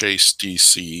 Chase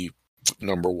DC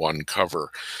 #1 cover.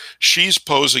 She's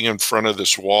posing in front of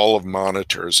this wall of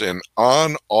monitors, and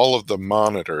on all of the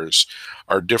monitors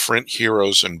are different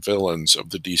heroes and villains of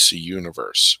the DC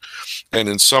universe. And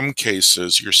in some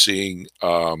cases, you're seeing,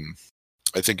 I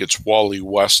think it's Wally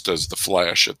West as the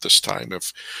Flash at this time,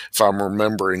 if I'm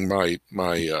remembering my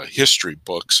history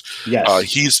books.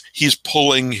 Yes. He's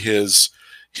pulling his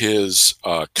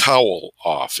cowl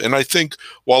off, and I think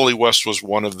Wally West was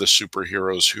one of the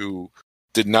superheroes who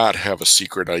did not have a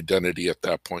secret identity at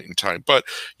that point in time. But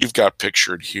you've got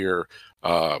pictured here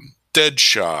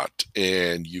Deadshot,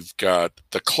 and you've got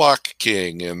the Clock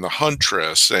King and the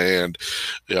Huntress, and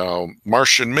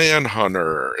Martian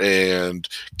Manhunter, and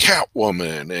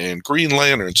Catwoman, and Green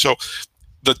Lantern. So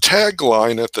the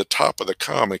tagline at the top of the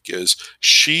comic is,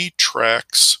 "She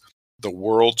tracks the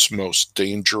world's most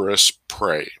dangerous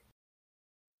prey,"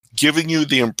 giving you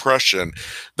the impression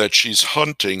that she's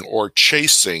hunting or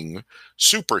chasing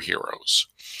superheroes.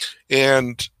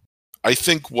 And I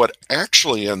think what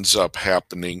actually ends up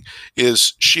happening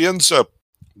is she ends up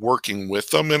working with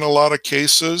them in a lot of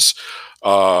cases,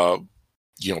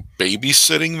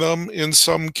 babysitting them in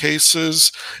some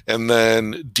cases, and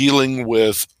then dealing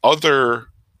with other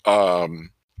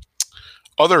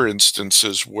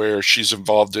instances where she's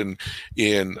involved in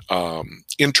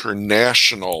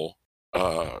international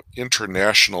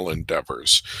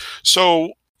endeavors.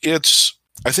 So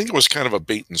I think it was kind of a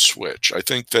bait and switch. I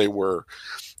think they were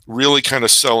really kind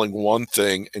of selling one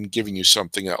thing and giving you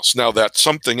something else. Now, that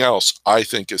something else, I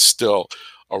think, is still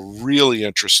a really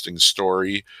interesting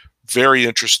story, very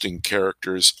interesting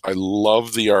characters. I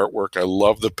love the artwork. I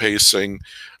love the pacing.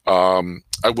 I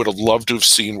would have loved to have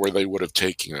seen where they would have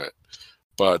taken it,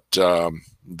 but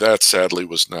that sadly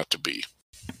was not to be.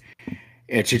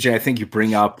 Yeah, JJ, I think you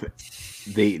bring up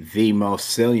the most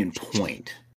salient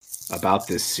point about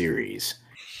this series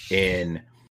in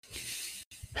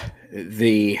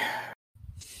the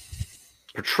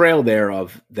portrayal there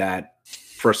of that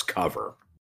first cover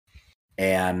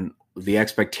and the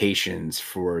expectations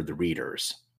for the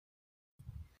readers.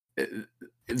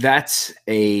 That's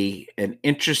an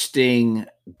interesting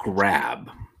grab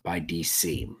by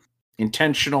DC,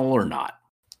 intentional or not,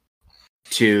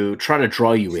 to try to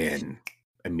draw you in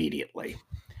immediately.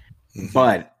 Mm-hmm.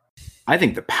 But I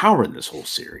think the power in this whole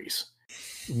series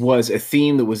was a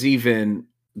theme that was even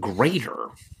greater,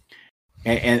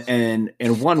 and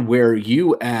one where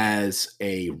you as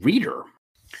a reader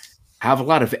have a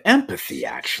lot of empathy,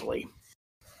 actually,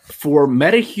 for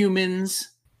metahumans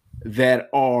that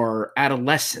are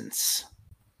adolescents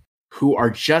who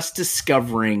are just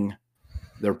discovering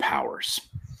their powers.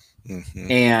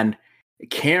 Mm-hmm. And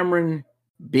Cameron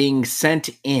being sent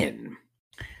in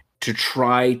to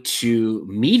try to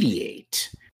mediate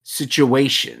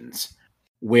situations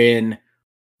when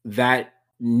that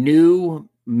new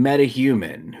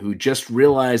metahuman who just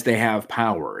realized they have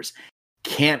powers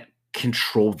can't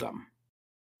control them.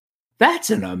 That's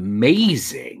an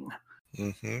amazing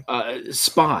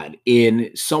spot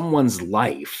in someone's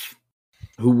life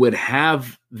who would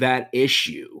have that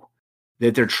issue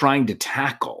that they're trying to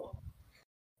tackle.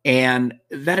 And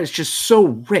that is just so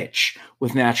rich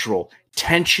with natural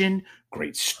tension,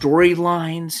 great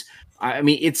storylines. I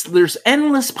mean, there's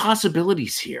endless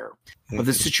possibilities here of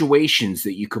the situations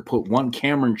that you could put one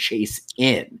Cameron Chase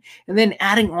in, and then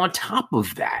adding on top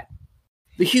of that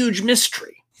the huge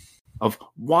mystery of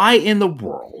why in the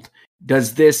world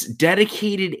does this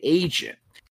dedicated agent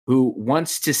who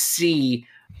wants to see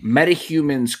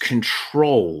metahumans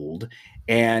controlled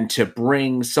and to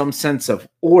bring some sense of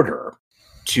order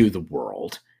to the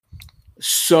world,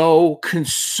 so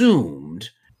consumed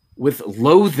with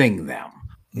loathing them.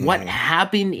 What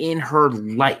happened in her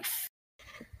life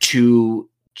to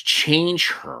change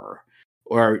her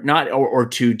or not, or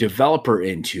to develop her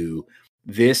into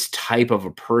this type of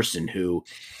a person who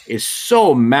is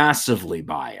so massively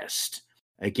biased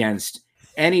against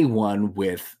anyone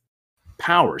with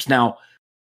powers? Now,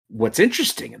 what's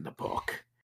interesting in the book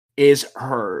is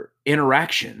her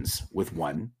interactions with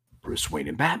one Bruce Wayne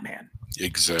and Batman.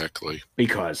 Exactly.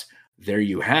 Because there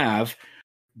you have,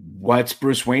 what's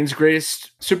Bruce Wayne's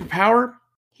greatest superpower?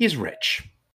 He's rich.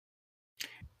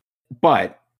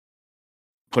 But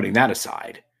putting that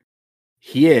aside,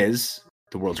 he is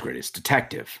the world's greatest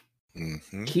detective.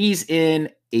 Mm-hmm. He's in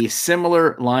a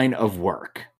similar line of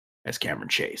work as Cameron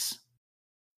Chase.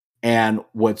 And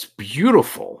what's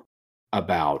beautiful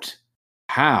about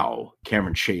how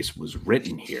Cameron Chase was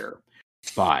written here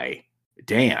by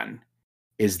Dan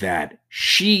is that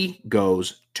she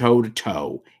goes toe to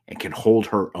toe and can hold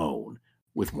her own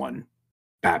with one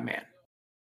Batman.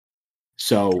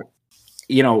 So,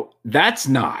 that's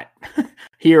not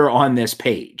here on this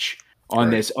page, on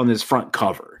this front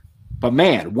cover. But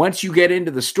man, once you get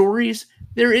into the stories,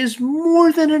 there is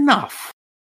more than enough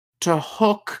to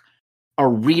hook a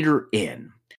reader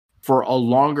in for a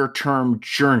longer term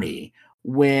journey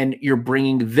when you're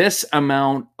bringing this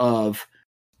amount of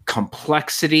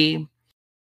complexity,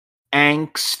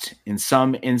 angst, in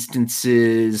some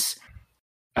instances,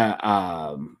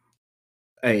 a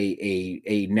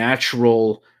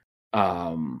natural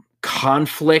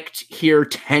conflict here,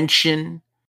 tension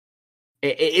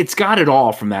it's got it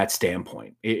all from that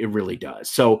standpoint. It really does.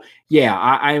 So yeah,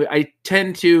 I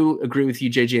tend to agree with you,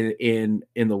 JJ.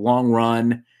 In the long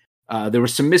run, there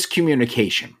was some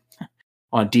miscommunication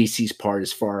on DC's part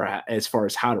as far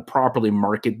as how to properly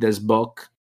market this book.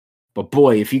 But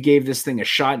boy, if you gave this thing a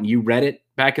shot and you read it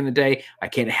back in the day, I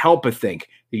can't help but think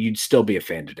that you'd still be a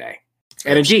fan today.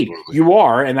 And Absolutely. indeed, you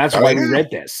are, and that's why you read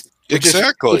this.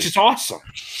 Exactly. Which is awesome.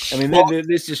 I mean,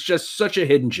 this is just such a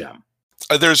hidden gem.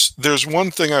 There's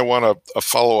one thing I want to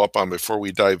follow up on before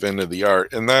we dive into the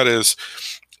art, and that is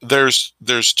there's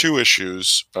two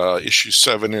issues, issues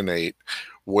 7 and 8,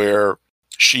 where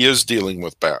she is dealing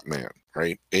with Batman,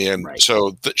 right? And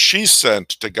so she's sent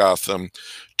to Gotham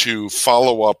to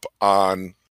follow up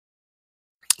on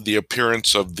the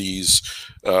appearance of these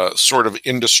sort of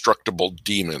indestructible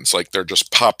demons, like they're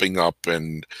just popping up,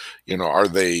 and are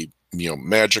they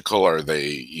magical? Are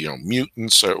they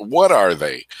mutants? Or what are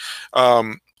they?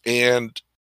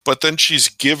 But then she's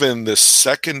given this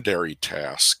secondary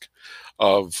task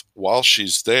of, while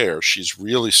she's there, she's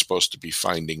really supposed to be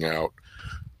finding out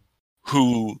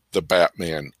who the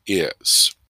Batman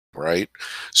is, right?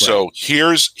 So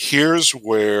here's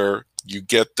where you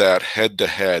get that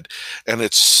head-to-head, and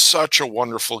it's such a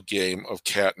wonderful game of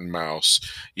cat and mouse.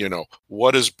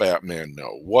 What does Batman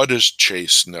know? What does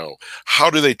Chase know? How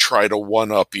do they try to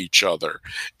one-up each other?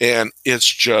 And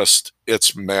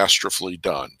it's masterfully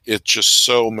done. It's just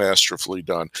so masterfully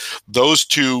done. Those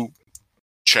two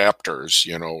chapters,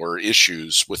 or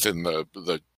issues within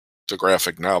the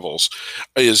graphic novels,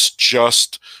 is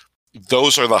just,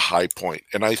 those are the high point.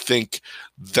 And I think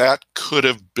that could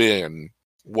have been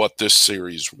what this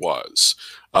series was.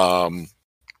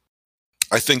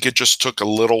 I think it just took a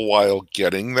little while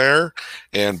getting there,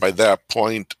 and by that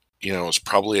point, it's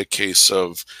probably a case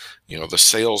of, the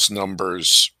sales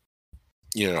numbers,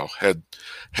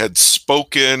 had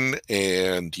spoken,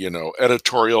 and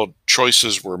editorial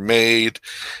choices were made,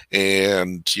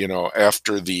 and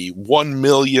after the 1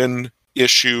 million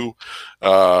issue,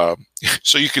 so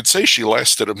you could say she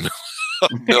lasted a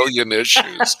million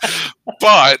issues,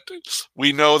 but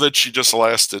we know that she just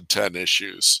lasted 10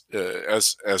 issues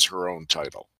as her own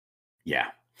title. Yeah,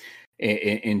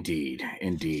 indeed.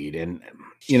 And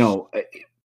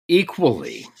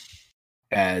equally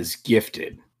as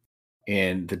gifted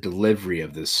in the delivery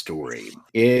of this story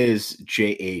is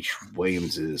J.H.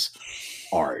 Williams's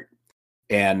art.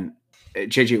 And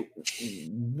JJ,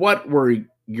 what were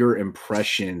your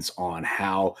impressions on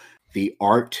how the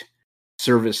art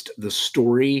serviced the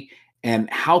story, and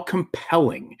how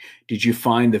compelling did you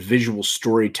find the visual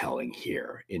storytelling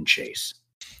here in Chase?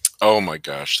 Oh my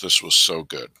gosh, this was so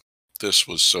good. This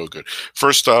was so good.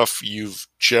 First off, you've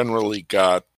generally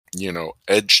got,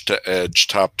 edge to edge,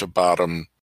 top to bottom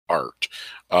art.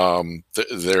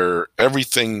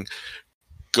 Everything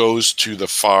goes to the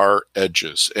far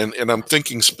edges. And I'm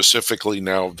thinking specifically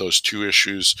now of those two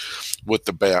issues with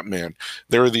the Batman.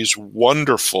 There are these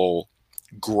wonderful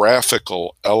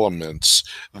graphical elements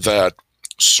that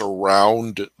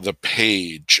surround the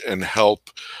page and help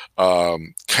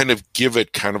kind of give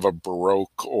it kind of a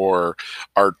Baroque or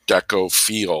Art Deco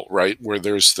feel, right? Where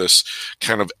there's this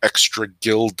kind of extra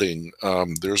gilding.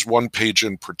 There's one page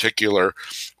in particular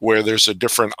where there's a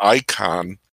different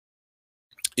icon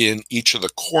in each of the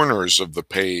corners of the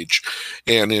page,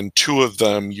 and in two of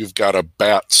them you've got a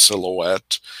bat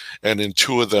silhouette, and in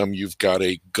two of them you've got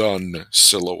a gun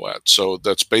silhouette. So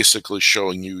that's basically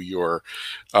showing you your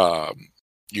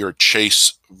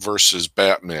Chase versus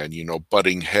Batman,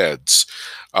 butting heads.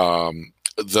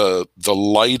 The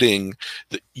lighting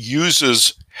that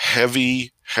uses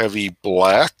heavy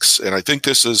blacks, and I think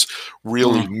this is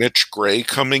really Mitch Gray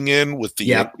coming in with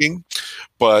the inking,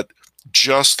 but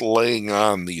just laying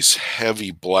on these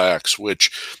heavy blacks,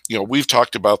 which, we've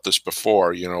talked about this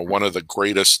before. One of the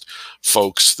greatest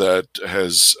folks that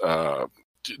has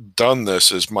done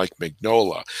this is Mike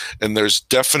Mignola, and there's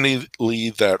definitely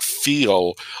that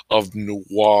feel of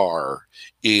noir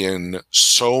in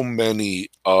so many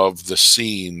of the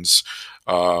scenes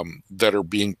that are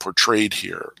being portrayed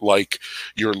here. Like,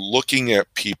 you're looking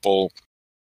at people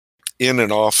in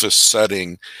an office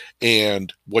setting,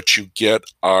 and what you get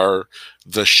are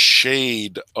the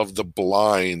shade of the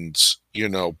blinds,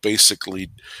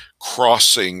 basically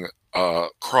crossing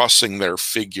their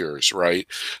figures, right?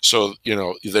 So,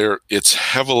 it's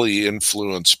heavily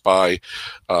influenced by,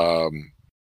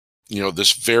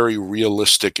 this very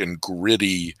realistic and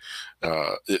gritty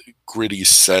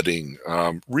setting.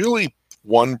 Really,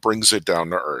 one brings it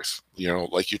down to earth,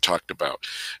 like you talked about.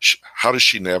 How does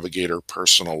she navigate her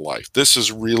personal life? This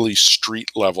is really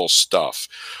street level stuff.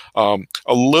 A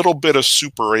little bit of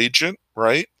Super Agent,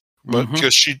 right? but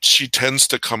because she tends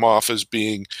to come off as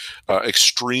being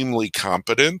extremely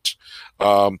competent.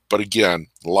 But again,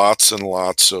 lots and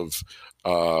lots of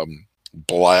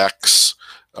blacks,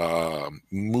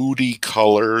 moody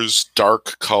colors,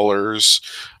 dark colors.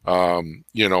 When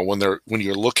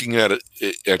you're looking at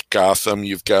it at Gotham,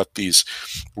 you've got these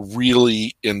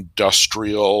really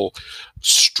industrial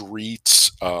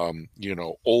streets,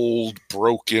 old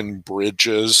broken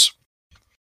bridges.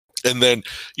 And then,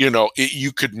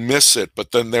 you could miss it,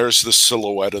 but then there's the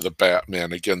silhouette of the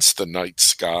Batman against the night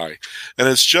sky. And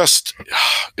it's just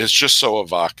so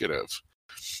evocative.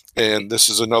 And this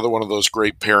is another one of those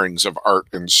great pairings of art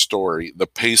and story. The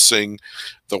pacing,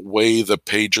 the way the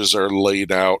pages are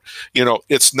laid out.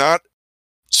 It's not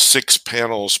 6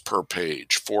 panels per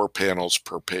page, 4 panels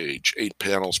per page, 8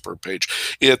 panels per page.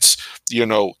 It's,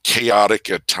 chaotic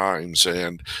at times.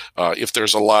 And if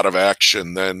there's a lot of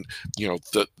action, then,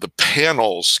 the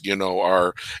panels,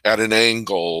 are at an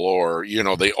angle, or,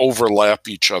 they overlap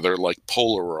each other like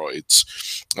Polaroids.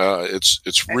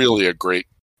 It's really a great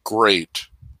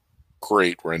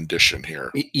rendition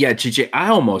here. Yeah, JJ, I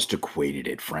almost equated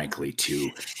it, frankly, to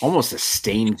almost a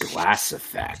stained glass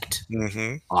effect,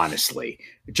 honestly.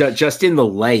 Just in the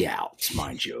layouts,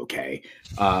 mind you, okay?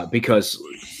 Because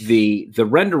the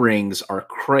renderings are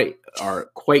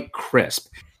quite crisp.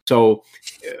 So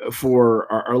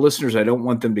for our listeners, I don't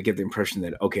want them to get the impression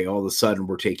that, okay, all of a sudden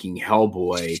we're taking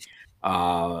Hellboy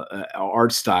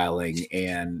art styling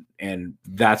and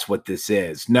that's what this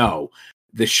is. No.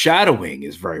 The shadowing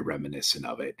is very reminiscent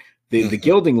of it. The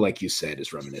gilding, like you said,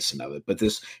 is reminiscent of it. But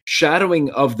this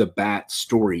shadowing of the Bat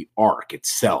story arc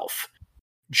itself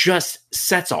just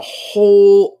sets a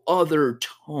whole other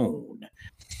tone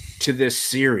to this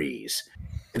series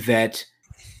that,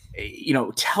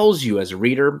 tells you as a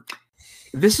reader,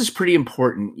 this is pretty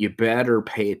important. You better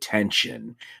pay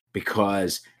attention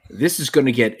because this is going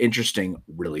to get interesting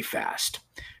really fast.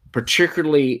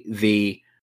 Particularly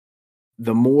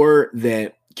the more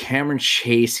that Cameron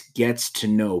Chase gets to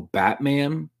know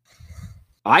Batman,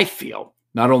 I feel,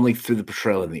 not only through the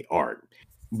portrayal and the art,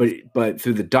 but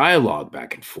through the dialogue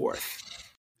back and forth,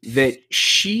 that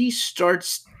she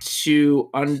starts to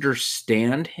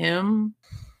understand him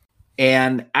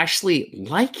and actually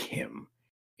like him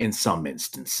in some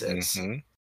instances.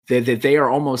 That they are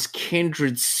almost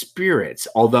kindred spirits,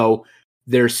 although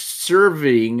they're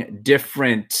serving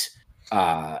different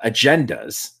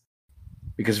agendas.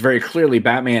 Because very clearly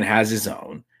Batman has his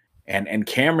own, and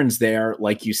Cameron's there,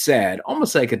 like you said,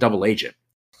 almost like a double agent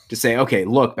to say, okay,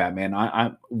 look,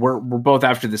 Batman, we're both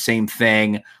after the same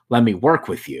thing. Let me work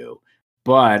with you.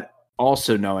 But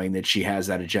also knowing that she has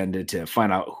that agenda to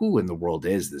find out who in the world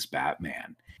is this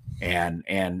Batman.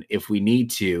 And if we need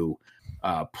to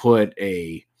put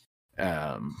a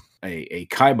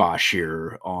kibosh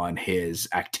here on his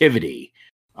activity,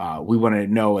 we want to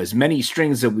know as many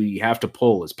strings that we have to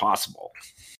pull as possible.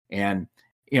 And,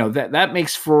 that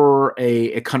makes for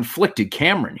a conflicted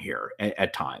Cameron here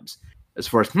at times as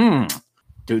far as,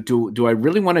 do I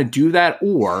really want to do that?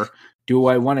 Or do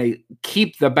I want to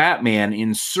keep the Batman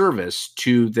in service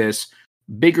to this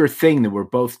bigger thing that we're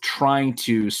both trying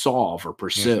to solve or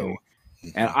pursue?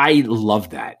 And I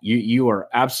love that. You are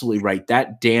absolutely right.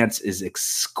 That dance is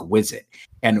exquisite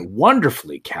and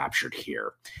wonderfully captured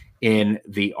here in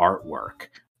the artwork.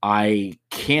 I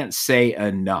can't say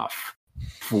enough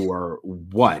for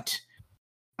what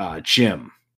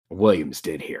Jim Williams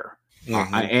did here.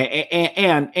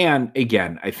 And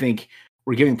again, I think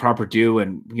we're giving proper due,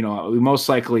 and we most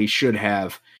likely should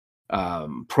have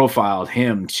profiled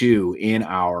him too in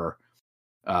our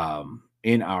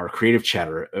creative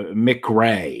chatter. Mick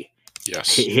Gray,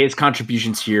 yes, his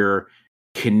contributions here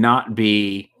cannot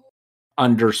be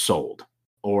undersold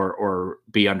or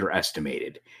be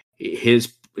underestimated.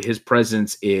 His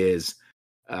presence is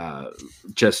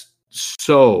just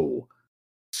so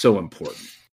important.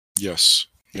 Yes.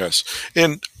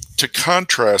 And to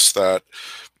contrast that,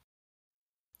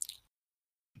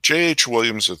 J.H.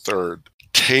 Williams III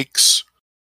takes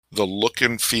the look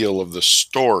and feel of the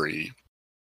story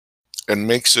and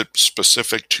makes it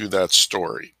specific to that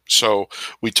story. So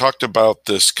we talked about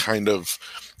this kind of,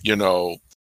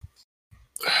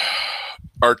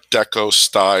 Art Deco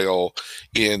style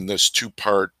in this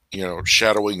 2-part,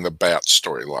 shadowing the Bat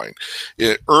storyline.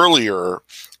 Earlier,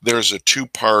 there's a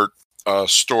 2-part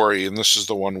story, and this is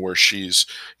the one where she's,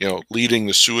 leading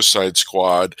the Suicide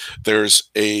Squad. There's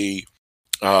a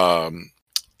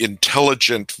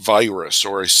intelligent virus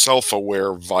or a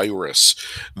self-aware virus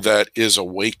that is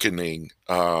awakening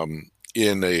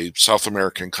in a South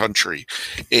American country,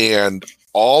 and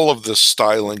all of the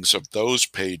stylings of those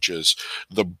pages,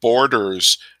 the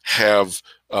borders have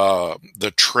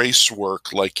the trace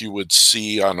work like you would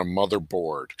see on a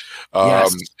motherboard.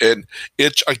 Yes. And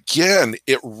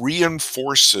it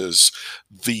reinforces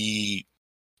the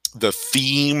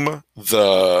theme,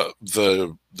 the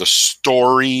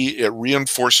story. It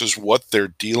reinforces what they're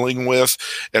dealing with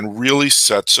and really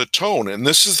sets a tone. And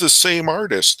this is the same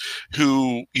artist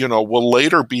who, will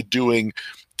later be doing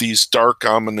these dark,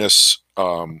 ominous,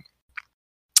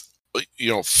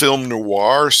 film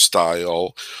noir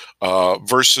style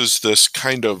versus this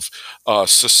kind of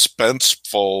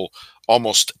suspenseful,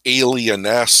 almost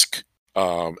alien-esque.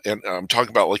 And I'm talking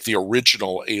about like the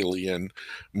original Alien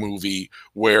movie,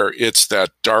 where it's that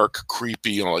dark,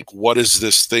 creepy, like what is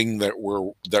this thing that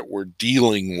we're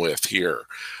dealing with here?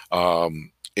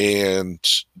 And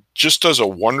just does a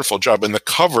wonderful job. And the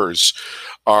covers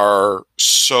are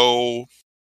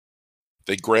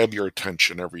they grab your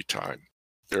attention every time.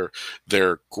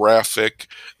 They're graphic,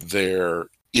 they're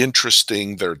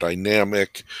interesting, they're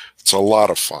dynamic. It's a lot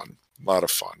of fun.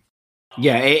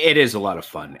 Yeah, it is a lot of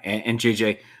fun. And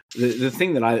JJ, the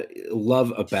thing that I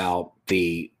love about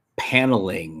the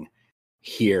paneling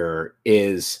here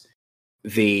is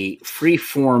the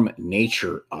free-form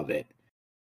nature of it,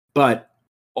 but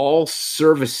all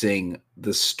servicing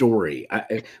the story.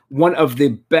 One of the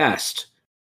best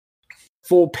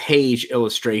full-page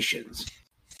illustrations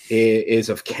is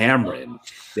of Cameron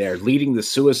there leading the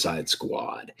Suicide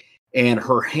Squad, and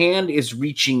her hand is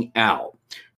reaching out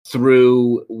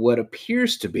through what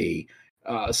appears to be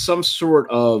some sort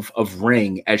of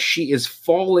ring as she is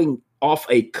falling off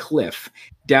a cliff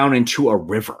down into a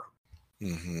river.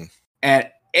 Mm-hmm. And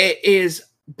it is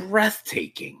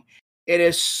breathtaking. It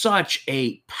is such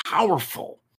a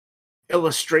powerful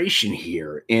illustration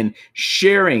here in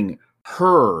sharing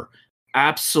her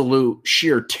absolute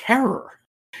sheer terror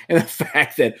and the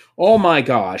fact that, oh my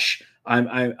gosh,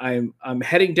 I'm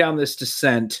heading down this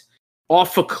descent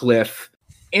off a cliff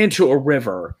into a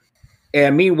river,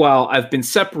 and meanwhile I've been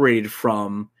separated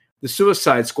from the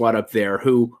Suicide Squad up there,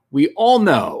 who we all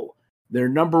know their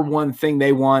number one thing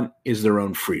they want is their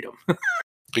own freedom.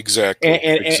 Exactly.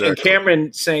 And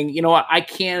Cameron saying, you know what, I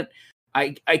can't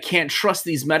trust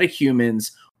these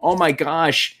metahumans. Oh my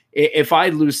gosh, if I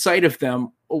lose sight of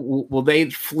them, will they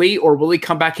flee or will they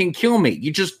come back and kill me?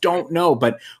 You just don't know.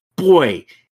 But boy,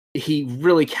 he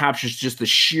really captures just the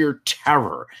sheer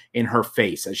terror in her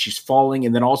face as she's falling,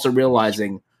 and then also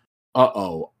realizing,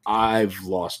 I've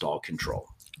lost all control.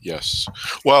 Yes.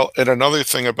 Well, and another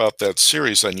thing about that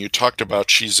series, and you talked about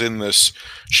she's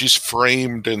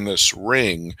framed in this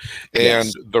ring, and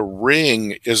Yes. the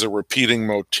ring is a repeating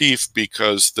motif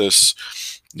because this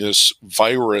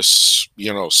virus,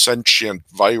 sentient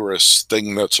virus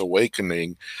thing that's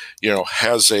awakening,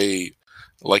 has a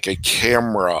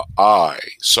camera eye.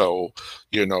 So,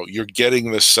 you're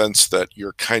getting the sense that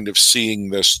you're kind of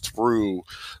seeing this through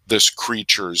this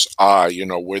creature's eye,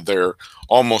 where they're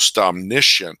almost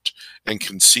omniscient and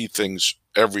can see things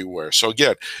everywhere. So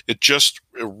again, it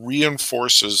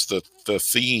reinforces the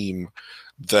theme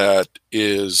that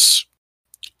is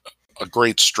a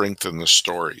great strength in the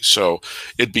story. So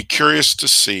it'd be curious to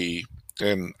see,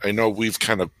 and I know we've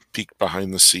kind of peeked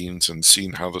behind the scenes and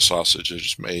seen how the sausage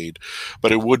is made,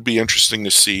 but it would be interesting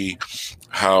to see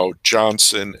how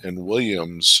Johnson and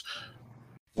Williams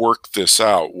work this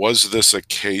out. Was this a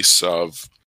case of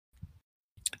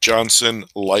Johnson,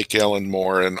 like Alan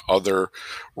Moore and other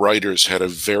writers, had a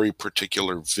very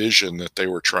particular vision that they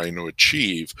were trying to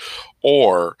achieve,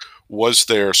 or was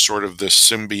there sort of this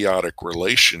symbiotic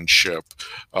relationship,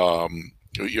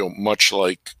 much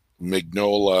like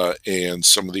Mignola and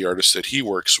some of the artists that he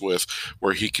works with,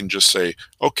 where he can just say,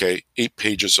 okay, 8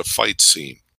 pages of fight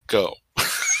scene, go.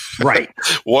 Right.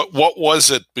 What was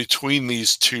it between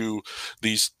these two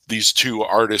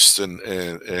artists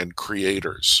and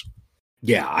creators?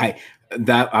 Yeah,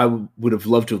 I would have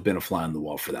loved to have been a fly on the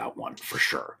wall for that one, for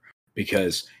sure,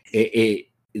 because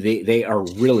they are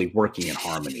really working in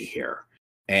harmony here,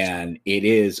 and it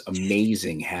is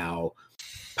amazing how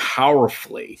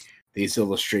powerfully these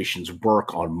illustrations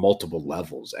work on multiple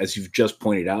levels, as you've just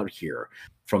pointed out here,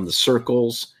 from the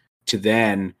circles to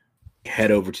then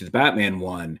head over to the Batman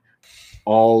one.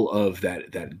 All of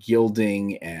that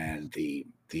gilding and the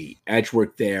edge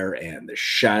work there and the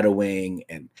shadowing,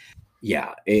 and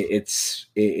yeah, it's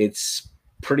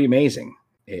pretty amazing.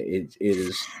 It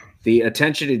is the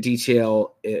attention to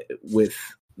detail with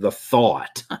the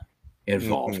thought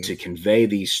involved to convey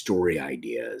these story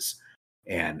ideas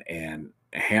and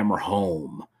hammer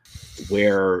home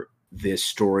where this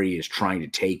story is trying to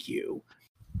take you.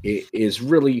 It is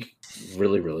really,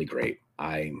 really, really great.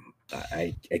 I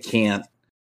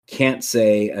can't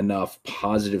say enough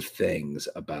positive things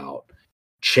about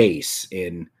Chase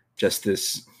in just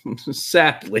this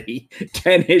sadly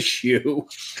 10 issue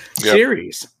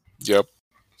series. Yep.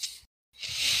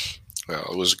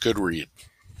 Well, it was a good read.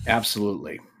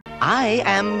 Absolutely. I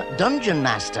am Dungeon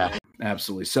Master.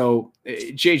 Absolutely. So,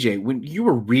 JJ, when you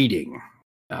were reading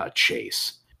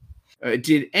Chase,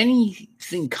 did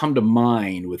anything come to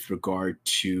mind with regard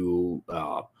to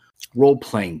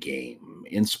role-playing game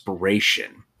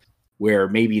inspiration, where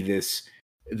maybe this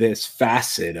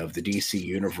facet of the DC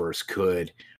universe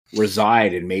could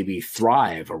reside and maybe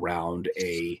thrive around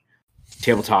a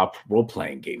tabletop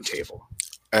role-playing game table?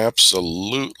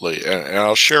 Absolutely, and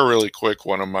I'll share really quick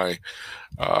one of my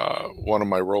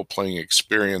role-playing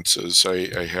experiences.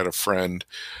 I had a friend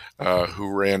who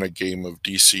ran a game of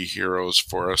DC Heroes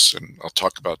for us, and I'll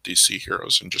talk about DC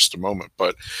Heroes in just a moment.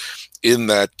 But in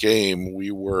that game,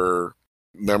 we were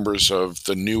members of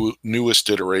the newest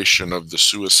iteration of the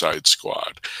Suicide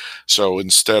Squad. So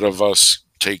instead of us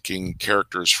taking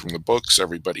characters from the books,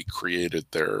 everybody created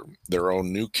their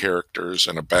own new characters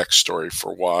and a backstory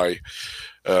for why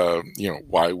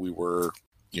we were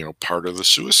part of the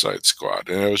Suicide Squad.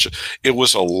 And it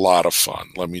was a lot of fun.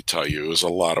 Let me tell you, it was a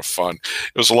lot of fun.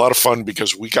 It was a lot of fun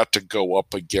because we got to go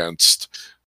up against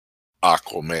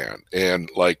Aquaman, and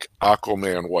like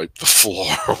Aquaman wiped the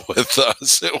floor with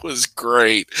us. It was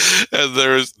great. And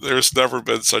there's never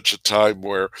been such a time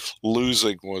where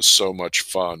losing was so much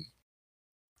fun.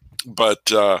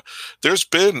 But there's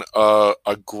been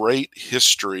a great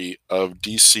history of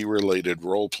DC-related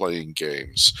role-playing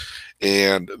games.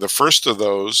 And the first of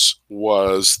those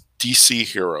was DC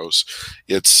Heroes.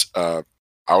 It's out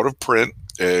of print.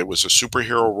 It was a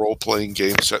superhero role-playing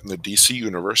game set in the DC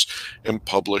universe and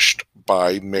published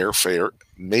by Mayfair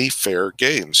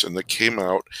Games. And that came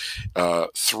out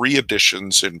 3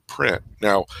 editions in print.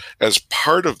 Now, as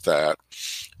part of that,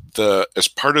 as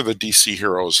part of the DC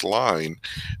Heroes line,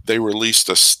 they released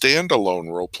a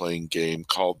standalone role-playing game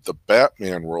called the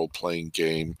Batman role-playing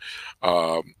game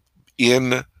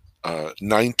in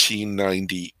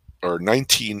 1990 or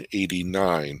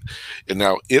 1989, and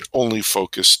now it only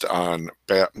focused on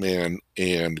Batman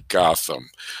and Gotham.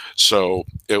 So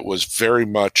it was very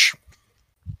much,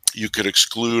 you could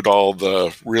exclude all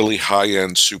the really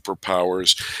high-end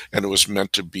superpowers, and it was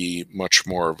meant to be much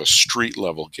more of a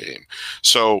street-level game.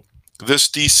 So this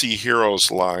DC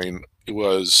Heroes line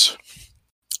was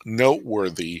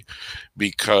noteworthy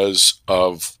because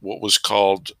of what was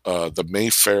called the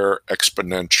Mayfair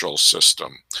exponential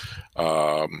system.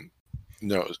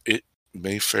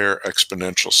 Mayfair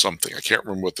exponential something. I can't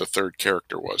remember what the third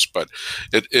character was, but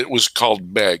it was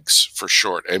called MEGS for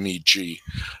short, MEG.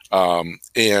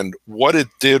 And what it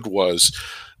did was,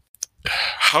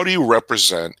 how do you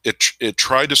represent it? It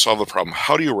tried to solve the problem.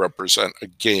 How do you represent a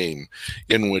game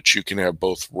in which you can have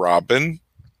both Robin,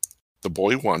 the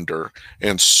Boy Wonder,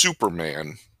 and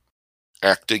Superman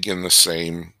acting in the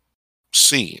same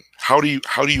scene? How do you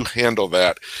handle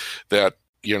that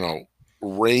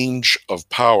range of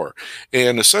power?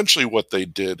 And essentially what they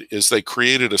did is they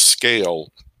created a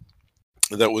scale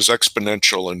that was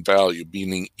exponential in value,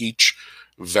 meaning each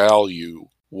value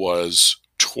was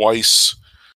twice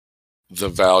the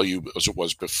value as it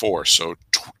was before. So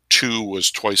 2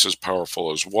 was twice as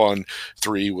powerful as 1,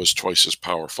 3 was twice as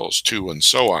powerful as 2, and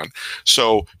so on.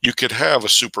 So you could have a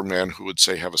Superman who would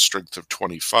say have a strength of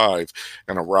 25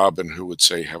 and a Robin who would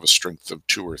say have a strength of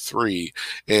 2 or 3,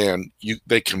 and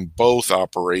they can both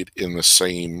operate in the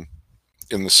same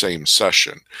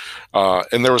session.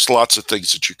 And there was lots of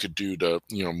things that you could do to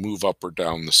move up or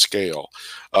down the scale.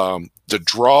 The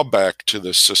drawback to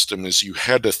this system is you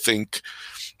had to think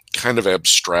kind of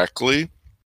abstractly,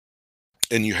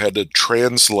 and you had to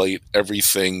translate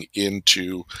everything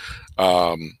into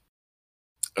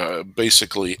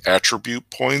basically attribute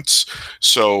points.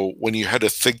 So when you had to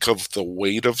think of the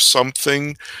weight of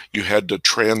something, you had to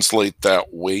translate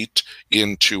that weight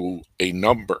into a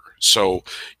number. So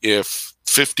if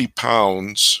 50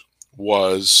 pounds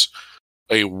was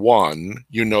a 1,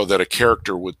 you know that a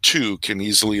character with 2 can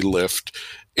easily lift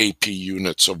AP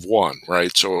units of 1,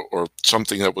 right? So, or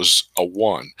something that was a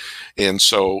 1. And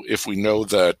so if we know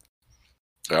that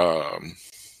a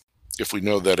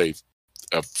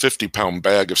 50-pound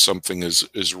bag of something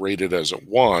is rated as a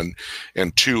 1,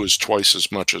 and 2 is twice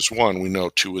as much as 1, we know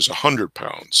 2 is 100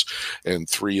 pounds, and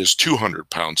 3 is 200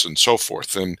 pounds, and so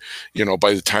forth. And,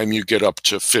 by the time you get up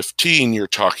to 15, you're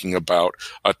talking about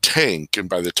a tank. And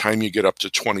by the time you get up to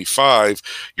 25,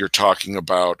 you're talking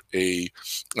about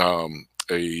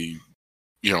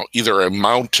either a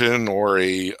mountain or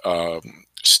a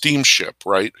steamship,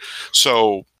 right?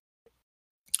 So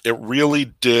it really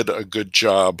did a good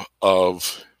job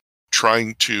of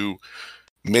trying to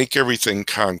make everything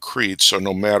concrete, so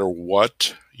no matter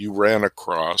what you ran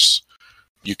across,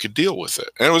 you could deal with it.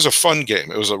 And it was a fun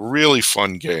game. It was a really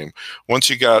fun game. Once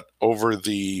you got over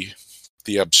the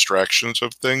abstractions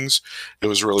of things, it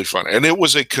was really fun. And it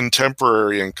was a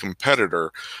contemporary and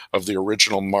competitor of the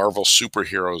original Marvel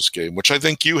Superheroes game, which I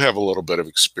think you have a little bit of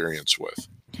experience with.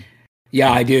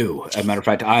 Yeah, I do. As a matter of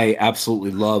fact, I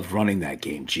absolutely loved running that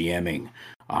game, GMing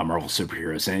Marvel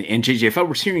Superheroes. And JJ, if I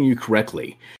was hearing you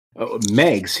correctly,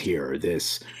 Megs here,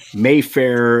 this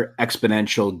Mayfair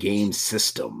exponential game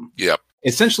system, Yep.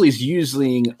 essentially is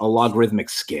using a logarithmic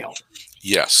scale.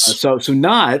 Yes. So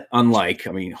not unlike,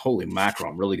 I mean, holy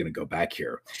mackerel, I'm really going to go back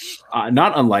here.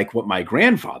 Not unlike what my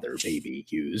grandfather maybe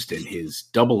used in his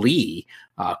double E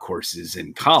courses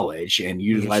in college, and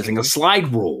utilizing a slide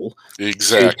rule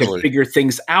to figure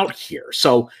things out here.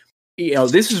 So,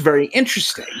 this is very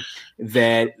interesting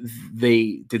that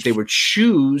they would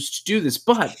choose to do this.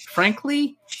 But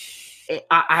frankly,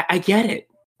 I get it.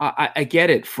 I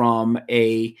get it from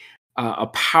a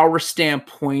power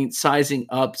standpoint, sizing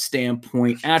up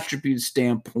standpoint, attribute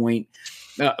standpoint,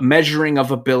 measuring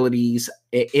of abilities.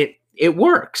 It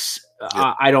works.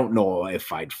 Yeah. I don't know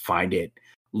if I'd find it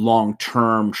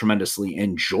long-term tremendously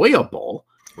enjoyable,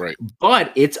 right?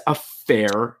 But it's a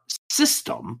fair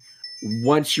system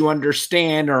once you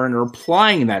understand or are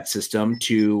applying that system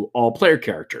to all player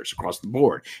characters across the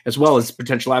board, as well as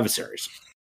potential adversaries.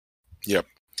 Yep.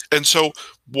 And so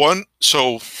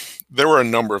there were a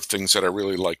number of things that I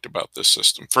really liked about this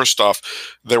system. First off,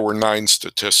 there were 9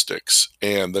 statistics,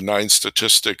 and the 9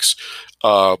 statistics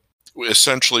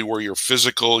essentially were your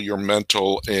physical, your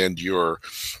mental, and your,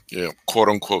 quote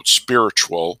unquote,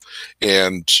 spiritual.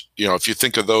 And, if you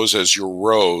think of those as your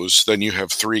rows, then you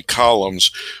have 3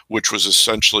 columns, which was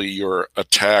essentially your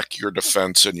attack, your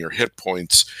defense, and your hit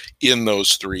points in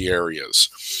those 3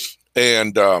 areas.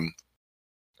 And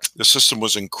the system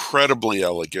was incredibly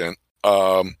elegant.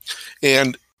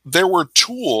 And there were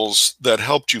tools that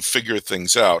helped you figure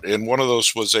things out. And one of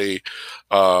those was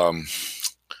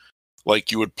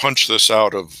like you would punch this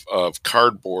out of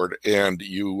cardboard, and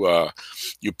you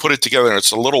put it together, and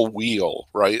it's a little wheel,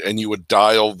 right? And you would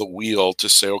dial the wheel to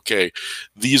say, okay,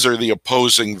 these are the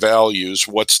opposing values.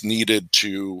 What's needed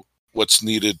to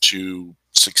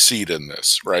succeed in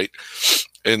this, right?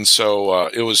 And so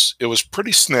it was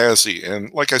pretty snazzy,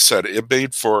 and like I said, it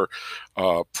made for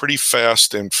pretty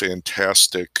fast and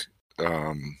fantastic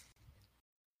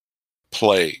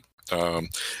play. And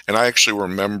I actually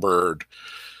remembered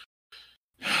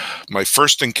my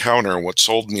first encounter. What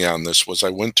sold me on this was I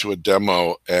went to a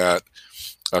demo at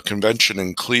a convention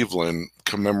in Cleveland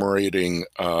commemorating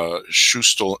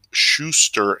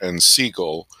Schuster and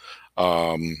Siegel.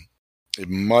 It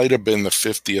might have been the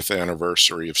 50th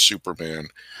anniversary of Superman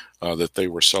that they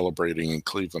were celebrating in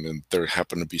Cleveland, and there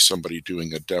happened to be somebody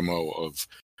doing a demo of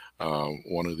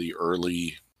one of the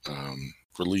early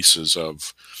releases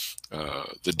of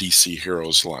the DC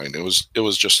Heroes line. It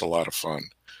was just a lot of fun.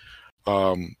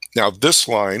 Now, this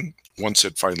line, once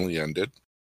it finally ended,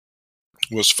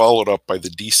 was followed up by the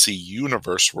DC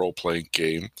Universe role-playing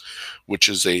game, which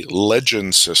is a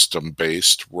legend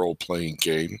system-based role-playing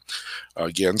game,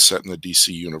 again, set in the DC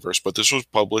Universe, but this was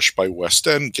published by West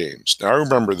End Games. Now, I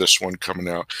remember this one coming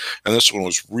out, and this one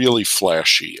was really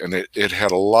flashy, and it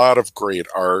had a lot of great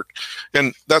art,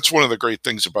 and that's one of the great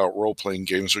things about role-playing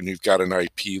games when you've got an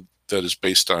IP that is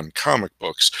based on comic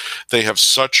books. They have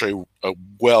such a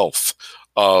wealth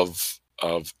of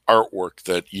artwork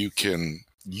that you can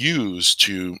use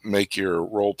to make your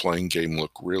role-playing game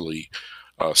look really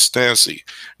snazzy.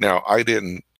 Now, I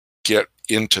didn't get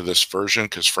into this version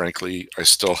because, frankly, I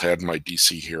still had my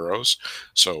DC Heroes,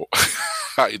 so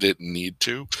I didn't need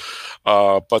to.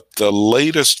 But the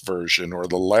latest version, or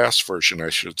the last version, I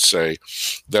should say,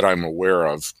 that I'm aware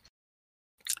of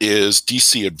is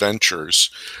DC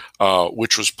Adventures,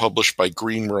 which was published by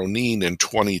Green Ronin in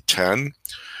 2010.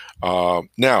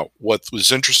 Now, what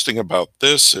was interesting about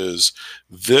this is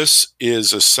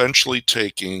essentially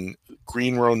taking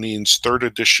Green Ronin's 3rd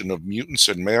edition of Mutants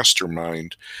and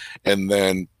Mastermind and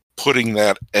then putting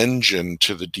that engine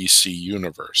to the DC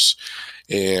universe.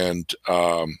 And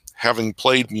having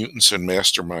played Mutants and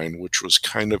Mastermind, which was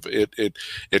kind of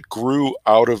it grew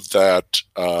out of that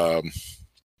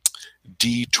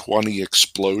D20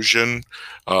 explosion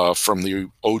from the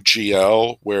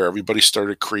OGL, where everybody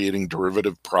started creating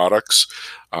derivative products,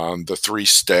 the 3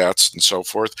 stats and so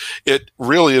forth. It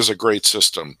really is a great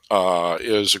system. It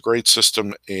is a great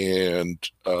system and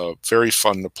very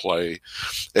fun to play.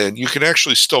 And you can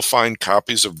actually still find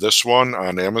copies of this one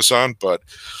on Amazon, but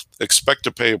expect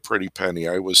to pay a pretty penny.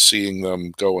 I was seeing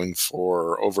them going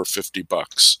for over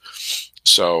 $50.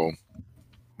 So,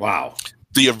 wow.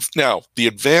 the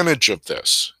advantage of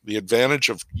this, the advantage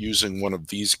of using one of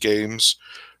these games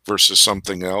versus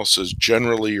something else is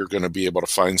generally you're going to be able to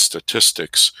find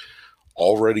statistics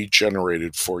already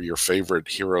generated for your favorite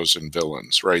heroes and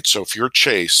villains, right? So if you're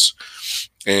Chase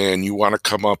and you want to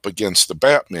come up against the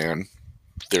Batman,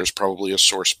 there's probably a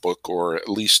source book or at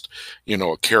least,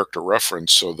 a character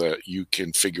reference so that you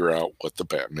can figure out what the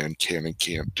Batman can and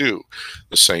can't do.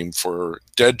 The same for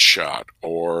Deadshot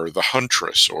or the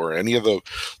Huntress or any of the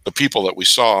people that we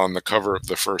saw on the cover of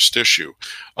the first issue.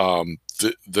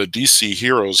 The DC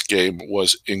Heroes game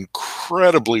was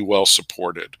incredibly well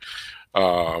supported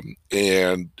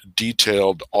and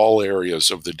detailed all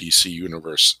areas of the DC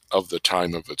universe of the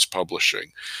time of its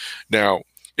publishing. Now,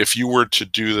 if you were to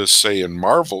do this, say, in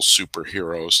Marvel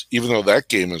Superheroes, even though that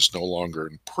game is no longer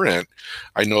in print,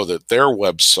 I know that their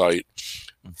website,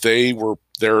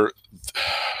 there's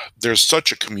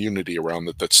such a community around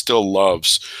it that still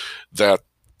loves that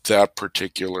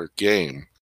particular game.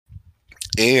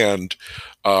 And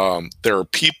there are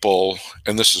people,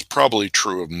 and this is probably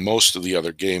true of most of the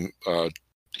other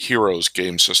Heroes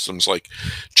game systems like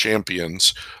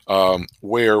Champions,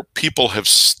 where people have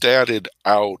statted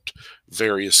out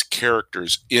various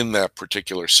characters in that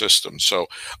particular system. So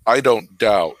I don't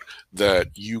doubt that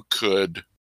you could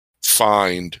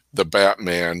find the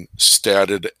Batman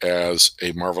statted as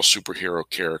a Marvel superhero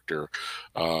character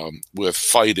with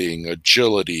fighting,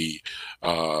 agility,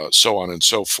 so on and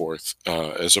so forth,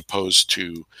 as opposed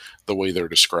to the way they're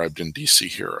described in DC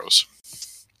Heroes.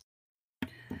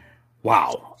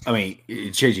 Wow. I mean,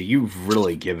 JJ, you've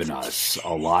really given us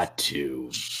a lot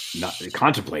to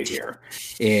contemplate here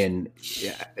in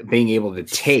being able to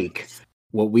take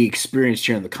what we experienced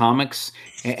here in the comics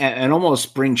and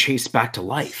almost bring Chase back to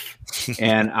life.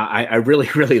 And I really,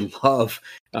 really love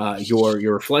your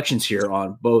reflections here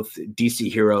on both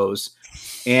DC Heroes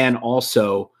and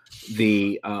also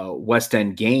the West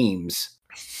End Games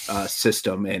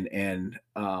system and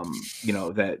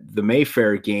that the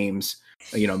Mayfair Games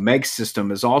Meg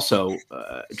system is also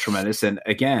tremendous. And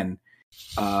again,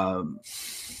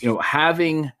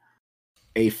 having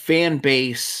a fan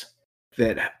base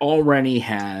that already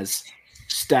has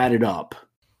statted up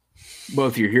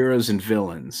both your heroes and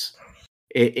villains,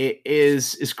 it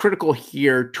is critical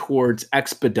here towards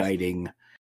expediting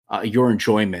your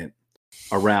enjoyment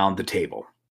around the table.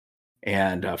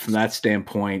 And from that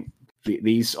standpoint,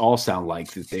 these all sound like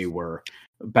that they were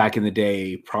back in the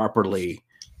day properly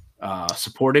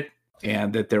supported,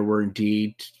 and that there were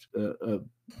indeed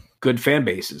good fan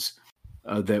bases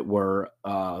that were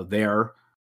there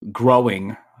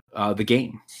growing the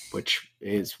game, which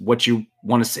is what you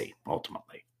want to see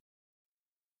ultimately.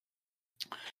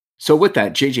 So with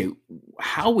that, JJ,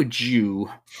 how would you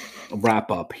wrap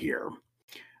up here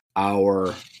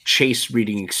our Chase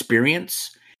reading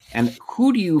experience, and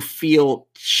who do you feel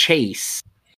Chase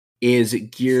is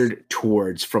geared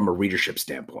towards from a readership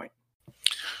standpoint?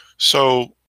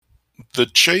 So the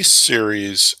Chase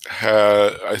series,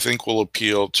 I think, will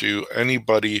appeal to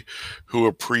anybody who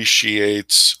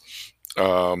appreciates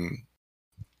the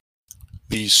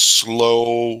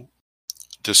slow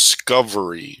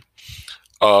discovery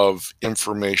of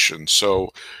information.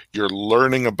 So you're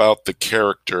learning about the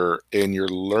character and you're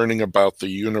learning about the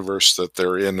universe that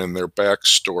they're in and their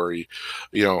backstory,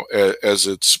 as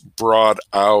it's brought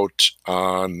out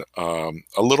on a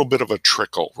little bit of a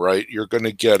trickle, right? You're going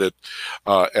to get it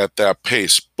at that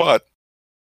pace. But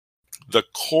the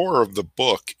core of the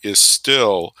book is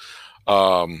still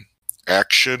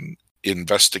action,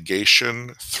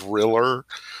 investigation, thriller,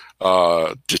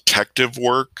 detective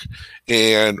work,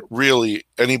 and really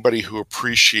anybody who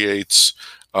appreciates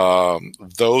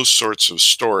those sorts of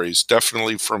stories,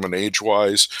 definitely from an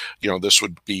age-wise, this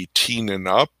would be teen and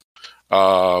up.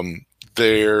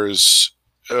 There's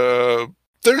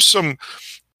some,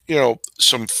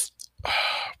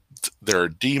 there are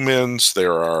demons,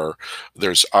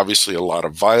 there's obviously a lot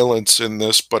of violence in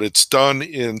this, but it's done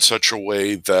in such a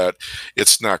way that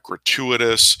it's not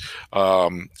gratuitous.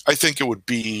 I think it would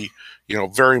be,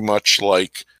 very much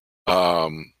like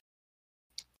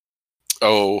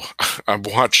Oh, I'm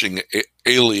watching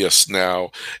Alias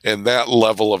now, and that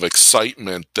level of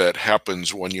excitement that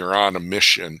happens when you're on a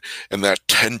mission and that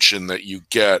tension that you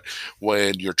get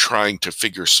when you're trying to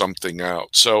figure something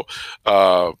out. So,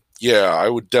 yeah, I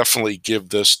would definitely give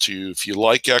this to, if you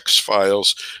like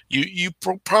X-Files, you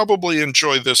probably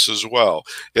enjoy this as well.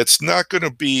 It's not going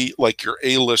to be like your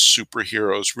A-list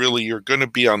superheroes. Really, you're going to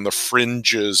be on the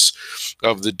fringes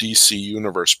of the DC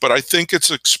universe. But I think it's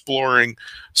exploring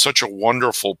such a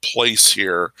wonderful place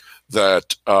here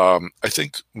that I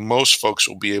think most folks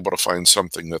will be able to find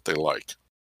something that they like.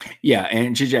 Yeah,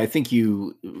 and JJ, I think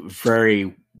you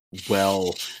very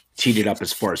well teed it up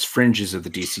as far as fringes of the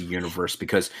DC universe,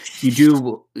 because you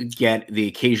do get the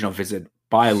occasional visit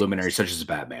by a luminary such as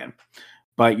Batman,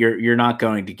 but you're not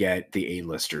going to get the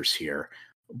A-listers here.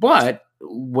 But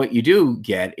what you do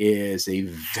get is a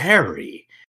very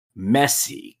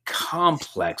messy,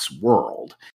 complex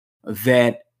world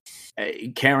that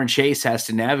Karen Chase has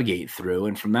to navigate through,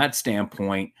 and from that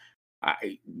standpoint,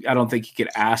 I don't think you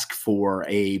could ask for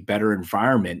a better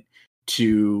environment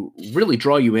to really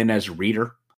draw you in as a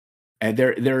reader. And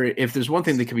if there's one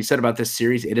thing that can be said about this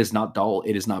series, it is not dull.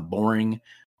 It is not boring.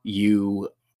 You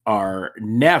are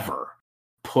never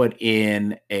put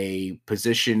in a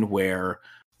position where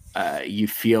you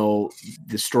feel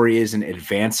the story isn't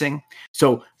advancing.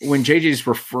 So when JJ is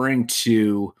referring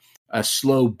to a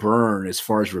slow burn as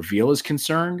far as reveal is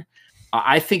concerned,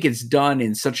 I think it's done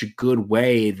in such a good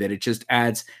way that it just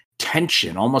adds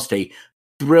tension, almost a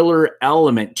thriller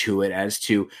element to it as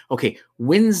to, okay,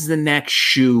 when's the next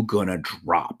shoe gonna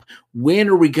drop? When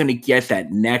are we gonna get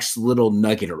that next little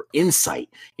nugget or insight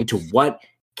into what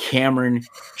Cameron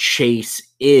Chase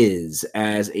is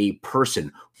as a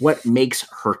person? What makes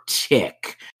her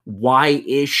tick? Why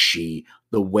is she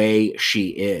the way she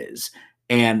is?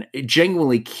 And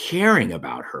genuinely caring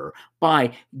about her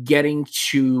by getting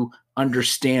to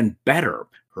understand better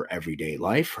her everyday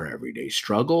life, her everyday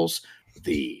struggles,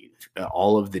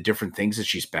 all of the different things that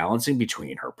she's balancing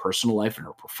between her personal life and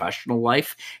her professional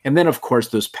life. And then, of course,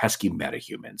 those pesky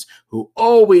metahumans who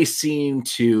always seem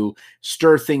to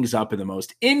stir things up in the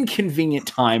most inconvenient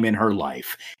time in her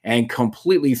life and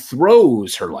completely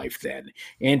throws her life then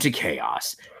into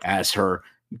chaos as her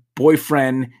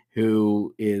boyfriend,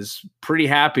 who is pretty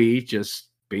happy just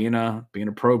being a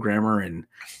programmer and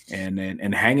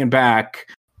hanging back,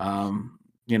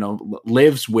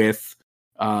 lives with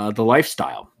the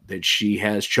lifestyle that she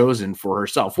has chosen for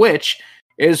herself, which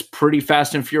is pretty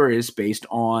fast and furious based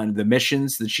on the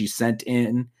missions that she sent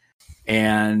in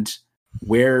and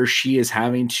where she is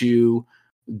having to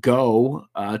go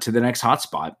to the next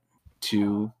hotspot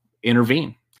to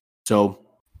intervene. So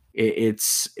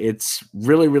it's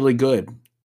really, really good.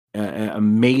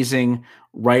 Amazing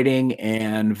writing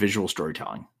and visual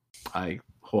storytelling. I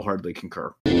wholeheartedly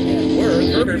concur.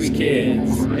 We're Kirby's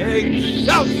kids.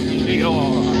 Excelsior!